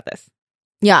interesting about this?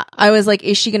 Yeah. I was like,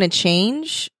 is she going to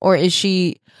change? Or is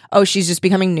she... Oh, she's just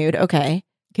becoming nude. Okay.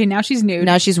 Okay, now she's nude.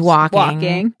 Now she's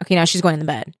walking. Okay, now she's going to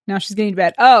bed. Now she's getting to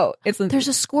bed. Oh, it's Lindsay. There's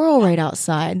a squirrel right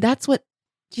outside. That's what...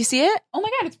 Do you see it? Oh my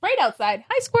God, it's bright outside.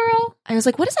 Hi, squirrel. I was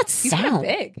like, what is that He's sound? kind of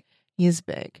big. He is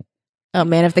big. Oh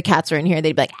man, if the cats were in here,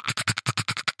 they'd be like...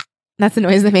 That's the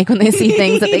noise they make when they see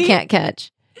things that they can't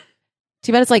catch.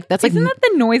 Too bad it's like... Isn't that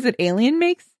the noise that Alien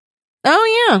makes?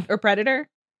 Oh yeah. Or Predator?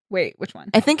 Wait, which one?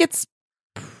 I think it's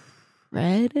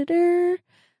Predator.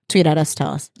 Tweet at us,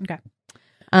 tell us. Okay.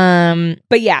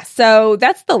 But yeah, so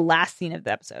that's the last scene of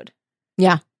the episode.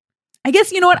 Yeah. I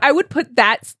guess, you know what? I would put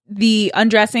the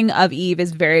undressing of Eve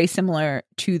is very similar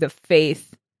to the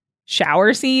Faith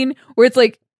shower scene, where it's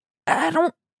like,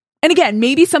 and again,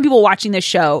 maybe some people watching this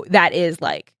show, that is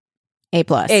like A+.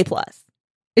 A+.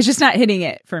 It's just not hitting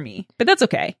it for me, but that's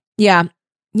okay. Yeah.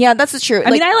 Yeah, that's true.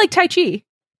 I mean, I like Tai Chi.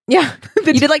 Yeah.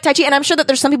 You did like Tai Chi, and I'm sure that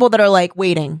there's some people that are like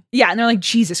waiting. Yeah, and they're like,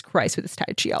 Jesus Christ with this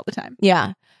Tai Chi all the time.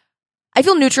 Yeah. I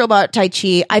feel neutral about Tai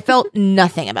Chi. I felt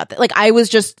nothing about that. Like, I was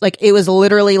just like, it was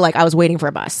literally like I was waiting for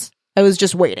a bus. I was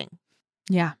just waiting.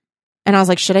 Yeah. And I was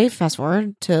like, should I fast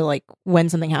forward to like when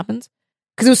something happens?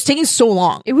 Because it was taking so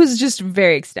long. It was just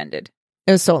very extended.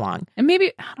 It was so long. And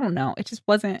maybe, I don't know, it just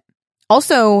wasn't.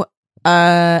 Also,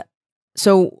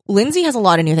 so Lindsay has a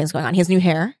lot of new things going on. He has new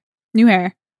hair. New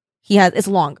hair. It's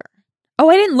longer. Oh,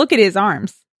 I didn't look at his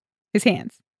arms. His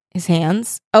hands. His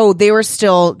hands. Oh, they were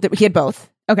still, he had both.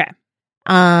 Okay.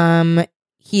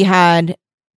 He had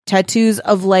tattoos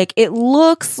of like, it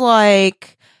looks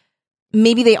like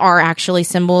maybe they are actually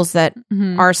symbols that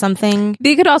are something.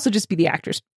 They could also just be the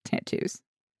actor's tattoos.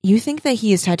 You think that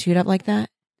he is tattooed up like that?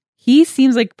 He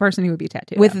seems like a person who would be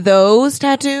tattooed with up. Those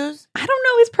tattoos? I don't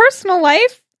know his personal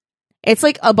life. It's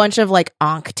like a bunch of like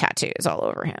Ankh tattoos all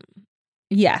over him.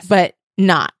 Yes. But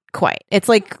not quite. It's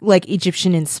like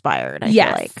Egyptian inspired, I feel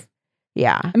like.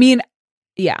 Yeah. I mean,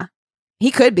 yeah.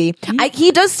 He could be.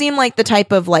 He does seem like the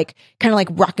type of like kind of like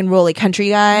rock and roll country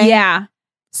guy. Yeah.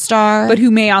 Star. But who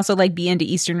may also like be into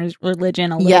Eastern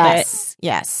religion a little bit.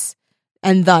 Yes.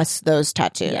 And thus those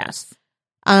tattoos. Yes.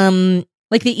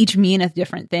 Like they each mean a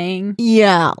different thing.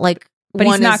 Yeah. Like, but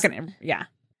he's not going to, yeah.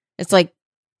 It's like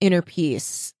inner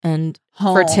peace and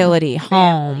home, fertility.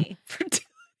 Family.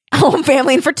 Home,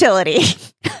 family, and fertility.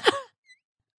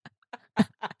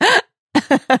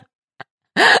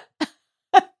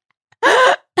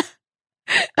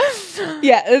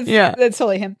 Yeah, that's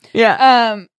totally him.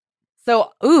 Yeah.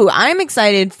 So, I'm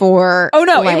excited for. Oh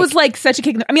no, it was like such a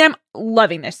kick. I mean, I'm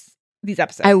loving these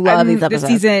episodes. I love these episodes.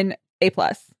 This season, A+.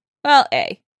 Well,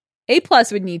 A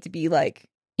would need to be like.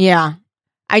 Yeah,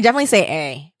 I definitely say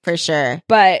A for sure.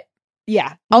 But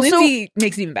yeah, also Lindsay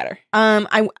makes it even better.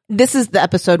 This is the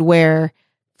episode where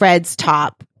Fred's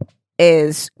top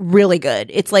is really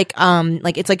good. It's like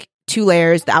it's like 2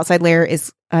 layers. The outside layer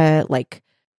is like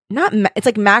not it's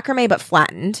like macrame but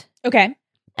flattened. Okay.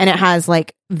 And it has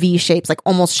like V shapes, like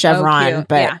almost chevron,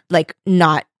 but like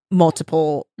not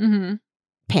multiple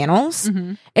panels.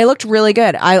 Mm-hmm. It looked really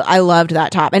good. I loved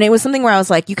that top. And it was something where I was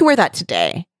like, you can wear that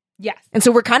today. Yes. And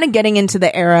so we're kind of getting into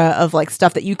the era of like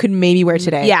stuff that you could maybe wear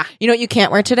today. Yeah. You know what you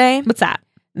can't wear today? What's that?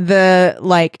 The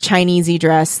like Chinesey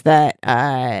dress that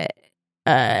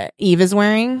Eve is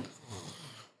wearing.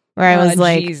 Where I was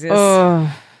like, Jesus.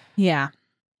 Oh. Yeah.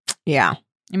 Yeah.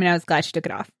 I mean, I was glad she took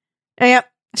it off. Yep.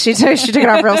 She took it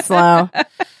off real slow.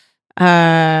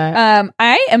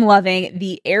 I am loving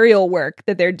the aerial work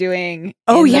that they're doing.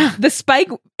 Oh yeah. The Spike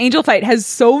Angel fight has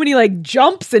so many like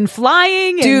jumps and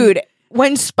flying. Dude,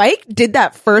 when Spike did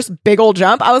that first big old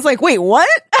jump, I was like, wait, what?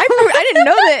 I didn't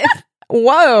know this.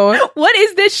 Whoa. What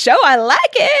is this show? I like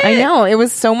it. I know. It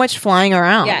was so much flying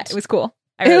around. Yeah, it was cool.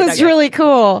 It was really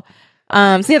cool. So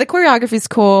yeah, the choreography's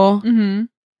cool. Mm-hmm.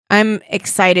 I'm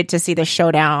excited to see the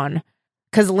showdown.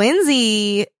 Because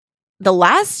Lindsay, the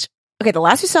last we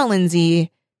saw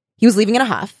Lindsay, he was leaving in a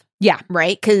huff. Yeah.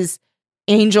 Right? Because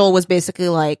Angel was basically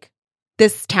like,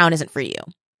 this town isn't for you.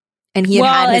 And he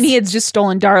had just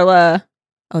stolen Darla.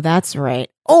 Oh, that's right.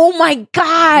 Oh my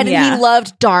God. Yeah. He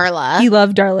loved Darla. He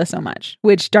loved Darla so much,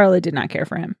 which Darla did not care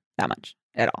for him that much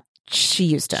at all. She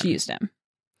used him.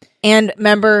 And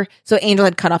remember, so Angel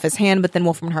had cut off his hand, but then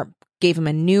Wolfram Hart gave him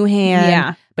a new hand.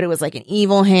 Yeah. But it was like an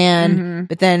evil hand. Mm-hmm.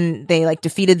 But then they like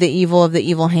defeated the evil of the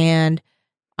evil hand.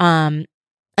 And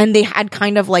they had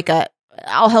kind of like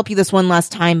I'll help you this one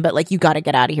last time, but like you got to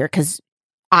get out of here because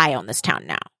I own this town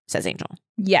now, says Angel.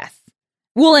 Yes.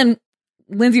 Well, and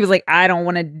Lindsay was like, I don't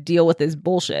want to deal with this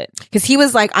bullshit. Because he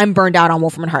was like, I'm burned out on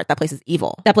Wolfram Hart. That place is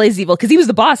evil. That place is evil. Because he was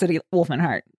the boss at Wolfram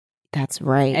Hart. That's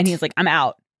right. And he was like, I'm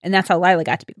out. And that's how Lila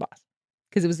got to be the boss.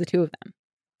 Because it was the two of them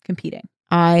competing.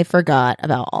 I forgot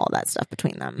about all that stuff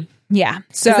between them. Yeah.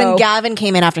 So then Gavin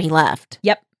came in after he left.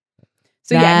 Yep.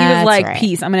 So yeah, he was like,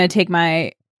 peace. I'm going to take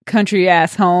my country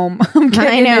ass home. I'm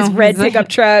getting in his red pickup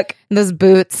truck. Those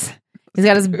boots. He's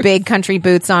got his big country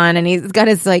boots on and he's got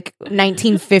his like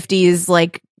 1950s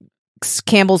like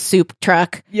Campbell's soup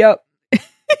truck. Yep.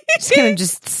 Just going to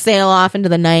just sail off into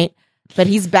the night. But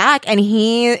he's back and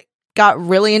he got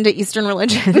really into Eastern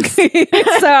religions.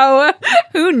 So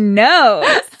who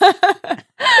knows?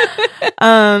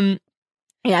 Yeah,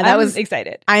 that was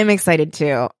excited. I'm excited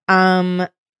too.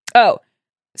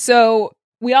 So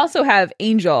we also have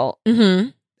Angel.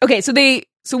 Mm-hmm. Okay, so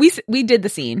we did the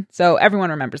scene, so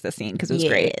everyone remembers the scene because it was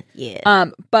great. Yeah.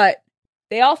 But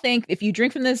they all think if you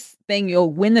drink from this thing,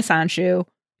 you'll win the Sanshu.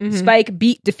 Mm-hmm. Spike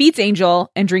defeats Angel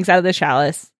and drinks out of the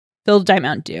chalice filled with Diet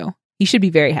Mountain Dew. he should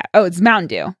be very happy. Oh, it's Mountain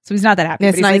Dew. So he's not that happy.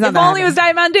 It's But not- he's he's like, not if that only it happy. was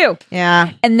Diet Mountain Dew.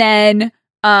 Yeah. And then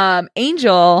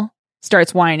Angel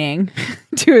starts whining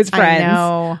to his friends I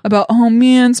know. about, oh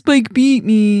man, Spike beat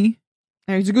me.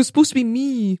 It was supposed to be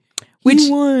me. Which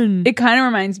He won. it kind of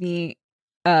reminds me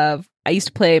of, I used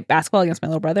to play basketball against my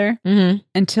little brother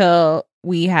until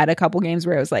we had a couple games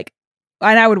where it was like,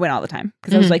 and I would win all the time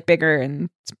because I was like bigger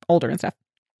and older and stuff.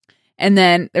 And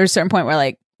then there was a certain point where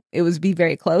like it was be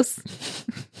very close.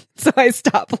 So I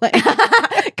stopped playing.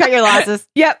 Cut your losses.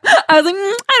 Yep. I was like,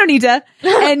 I don't need to.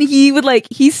 And he would like,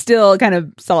 he's still kind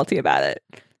of salty about it.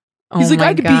 He's like,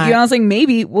 I could beat you. And I was like,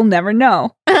 maybe we'll never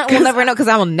know. We'll never know because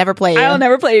I will never play you. I will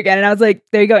never play you again. And I was like,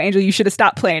 there you go, Angel. You should have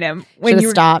stopped playing him when you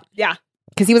were stopped. Yeah.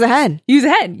 Because he was ahead. He was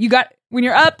ahead. When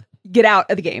you're up, get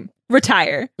out of the game.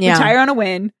 Retire. Yeah. Retire on a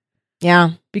win.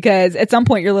 Yeah. Because at some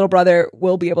point your little brother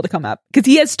will be able to come up.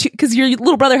 Because your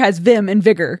little brother has vim and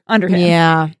vigor under him.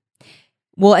 Yeah.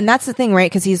 Well, and that's the thing, right?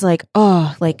 Because he's like,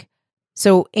 oh, like,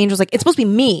 so Angel's like, it's supposed to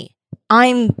be me.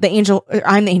 I'm the angel.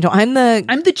 I'm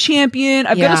the champion.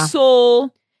 I've got a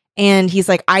soul. And he's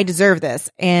like, I deserve this.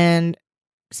 And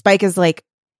Spike is like,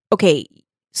 okay,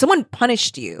 someone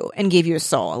punished you and gave you a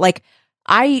soul. Like,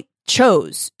 I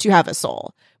chose to have a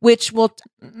soul. Which will,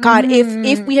 God,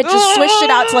 if we had just switched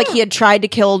it out to like he had tried to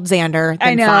kill Xander, then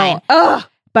I know. fine. Ugh.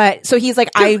 But so he's like,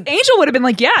 Angel would have been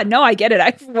like, yeah, no, I get it.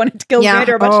 I wanted to kill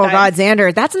Xander a bunch of times. Oh God,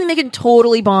 Xander. That's something they could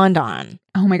totally bond on.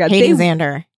 Oh my God. Hating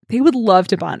Xander. They would love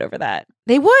to bond over that.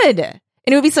 They would. And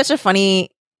it would be such a funny,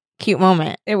 cute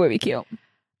moment. It would be cute.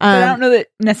 But I don't know that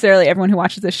necessarily everyone who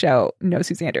watches this show knows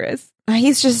who Xander is.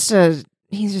 He's just a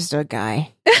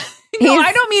guy. No,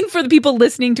 I don't mean for the people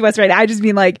listening to us right now. I just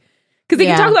mean like, because they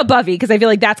can talk about Buffy, because I feel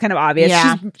like that's kind of obvious.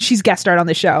 Yeah. She's guest starred on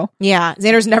the show. Yeah.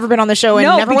 Xander's never been on the show and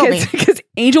never will be. Because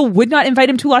Angel would not invite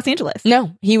him to Los Angeles.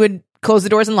 No, he would close the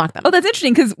doors and lock them. Oh, that's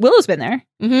interesting, because Willow's been there.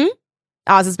 Mm-hmm.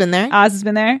 Oz has been there.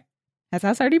 Has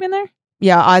Oz already been there?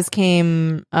 Yeah, Oz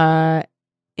came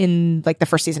in like the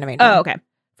first season of Angel. Oh, okay.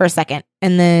 For a second.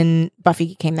 And then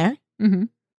Buffy came there. Mm-hmm.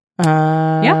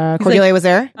 Cordelia was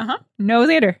there. Uh-huh. No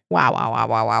Xander.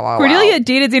 Wow. Cordelia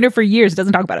dated Xander for years,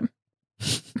 doesn't talk about him.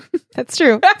 That's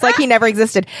true. It's like he never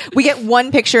existed. We get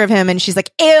one picture of him and she's like,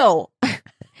 ew.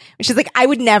 She's like, I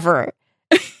would never.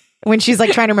 When she's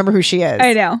like trying to remember who she is.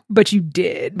 I know. But you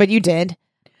did.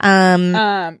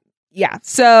 Yeah.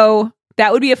 So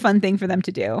that would be a fun thing for them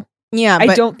to do. Yeah.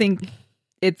 I don't think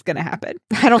it's going to happen.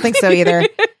 I don't think so either.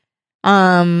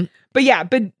 But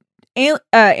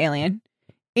Alien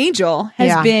Angel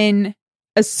has been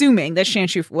assuming that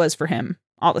Shanshu was for him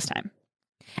all this time.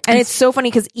 And it's so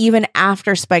funny because even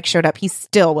after Spike showed up, he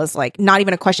still was like, not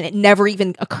even a question. It never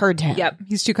even occurred to him. Yep.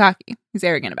 He's too cocky. He's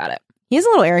arrogant about it. He is a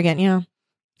little arrogant, yeah.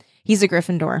 He's a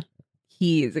Gryffindor.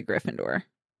 He is a Gryffindor.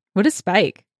 What is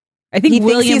Spike? I think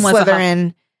William was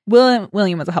Slytherin.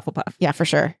 William was a Hufflepuff. Yeah, for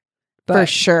sure. For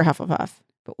sure, Hufflepuff.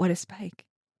 But what is Spike?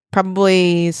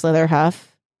 Probably Slytherhuff.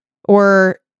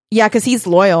 Or, yeah, because he's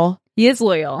loyal. He is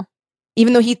loyal.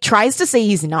 Even though he tries to say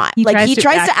he's not. He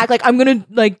tries to act like, I'm going to,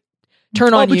 like,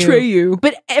 turn on you. I'll betray you.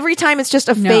 But every time it's just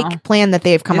a fake plan that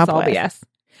they've come up with. BS.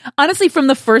 Honestly, from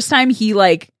the first time he,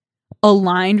 like,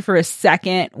 aligned for a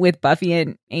second with Buffy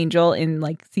and Angel in,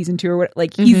 like, season 2 or what,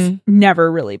 like, he's never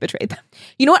really betrayed them.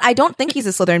 You know what? I don't think he's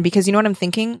a Slytherin because you know what I'm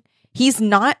thinking? He's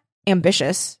not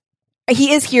ambitious.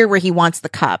 He is here where he wants the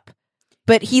cup,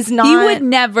 but he's not. He would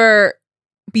never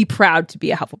be proud to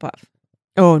be a Hufflepuff.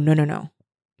 Oh, no.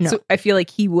 So I feel like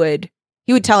he would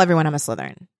tell everyone I'm a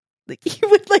Slytherin. Like, he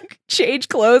would, like, change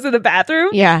clothes in the bathroom.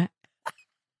 Yeah.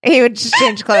 He would just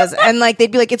change clothes. And, like,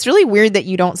 they'd be like, it's really weird that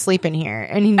you don't sleep in here.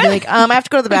 And he'd be like, I have to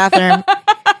go to the bathroom.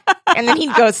 And then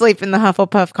he'd go sleep in the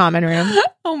Hufflepuff common room.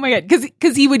 Oh, my God.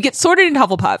 Because he would get sorted into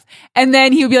Hufflepuff. And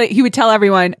then he would be like, he would tell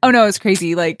everyone, oh, no, it's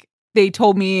crazy. Like, they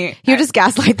told me. He would just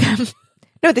gaslight them.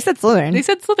 No, they said Slytherin. They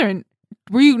said Slytherin.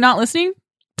 Were you not listening,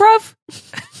 bruv?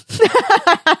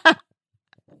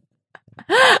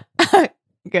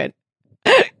 Good.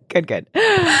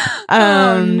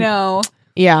 Oh no.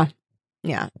 Yeah.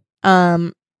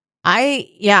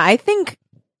 I think.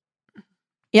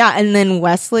 Yeah, and then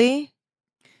Wesley.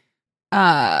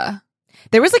 There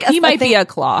was like he might be a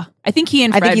claw. I think he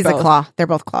and Fred I think he's both. a claw. They're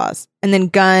both claws. And then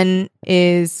Gunn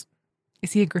is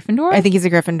he a Gryffindor? I think he's a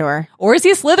Gryffindor. Or is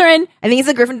he a Slytherin? I think he's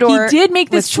a Gryffindor. He did make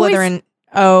this choice. Slytherin.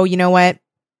 Oh, you know what?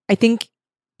 I think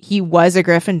he was a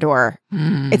Gryffindor.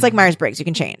 It's like Myers-Briggs. You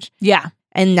can change. Yeah.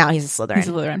 And now he's a Slytherin. He's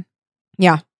a Slytherin.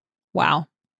 Yeah. Wow.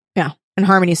 Yeah. And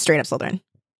Harmony's straight up Slytherin.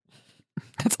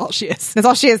 That's all she is. That's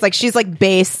all she is. Like, she's like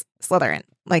base Slytherin.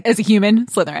 Like, as a human,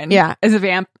 Slytherin. Yeah. As a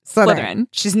vamp, Slytherin.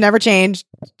 She's never changed.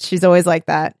 She's always like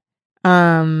that.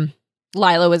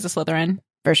 Lila was a Slytherin.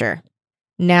 For sure.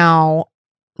 Now,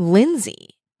 Lindsay,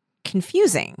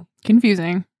 confusing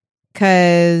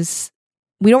because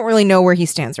we don't really know where he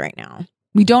stands right now.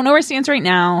 We don't know where he stands right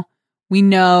now. We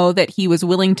know that he was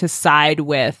willing to side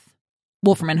with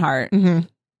Wolfram and Hart,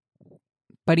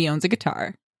 but he owns a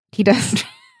guitar. He does.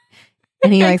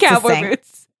 And he likes cowboy to sing.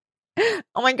 Boots.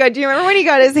 Oh my God. Do you remember when he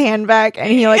got his hand back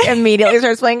and he like immediately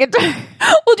starts playing guitar?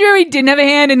 Well, do you remember he didn't have a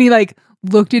hand and he like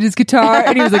looked at his guitar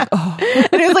and he was like, oh.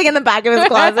 And he was like in the back of his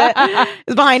closet. It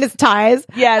was behind his ties.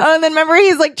 Yes. Oh, and then remember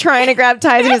he's like trying to grab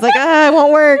ties and he's like, it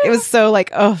won't work. It was so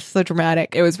like, so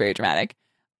dramatic. It was very dramatic.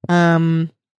 I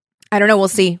don't know. We'll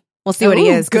see. We'll see what he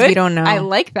is because we don't know. I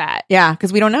like that. Yeah,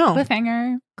 because we don't know.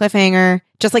 Cliffhanger.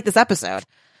 Just like this episode.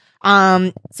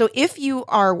 So if you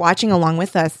are watching along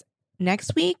with us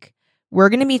next week, we're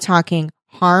going to be talking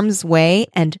Harm's Way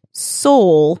and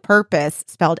Soul Purpose,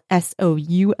 spelled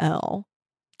Soul.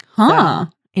 Huh.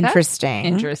 So, interesting.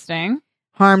 Interesting.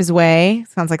 Harm's Way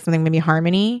sounds like something maybe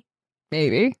Harmony.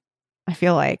 Maybe. I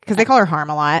feel like because they call her Harm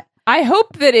a lot. I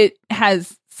hope that it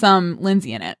has some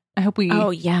Lindsay in it. I hope we.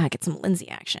 Oh yeah, get some Lindsay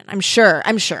action. I'm sure.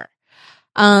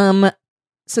 So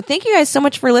thank you guys so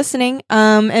much for listening.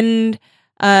 And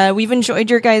we've enjoyed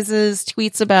your guys'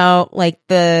 tweets about like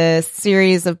the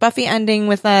series of Buffy ending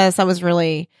with us.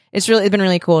 It's been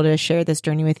really cool to share this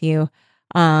journey with you.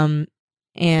 And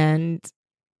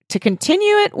to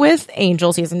continue it with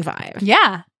Angel season 5.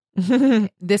 Yeah.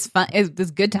 This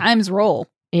good times roll.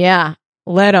 Yeah.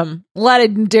 Let him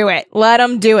do it. Let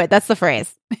him do it. That's the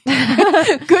phrase.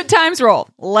 Good times roll.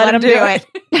 Let him do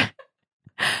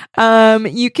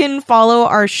it. You can follow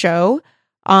our show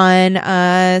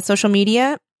on social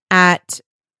media at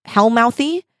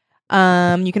Hellmouthy.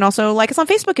 You can also like us on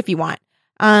Facebook if you want.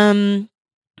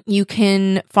 You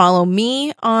can follow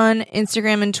me on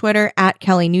Instagram and Twitter at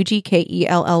Kelly Nugee,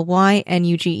 KELLYNUGEE.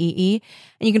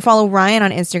 And you can follow Ryan on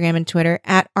Instagram and Twitter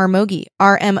at Armogie,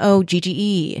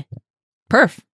 RMOGGE. Perf.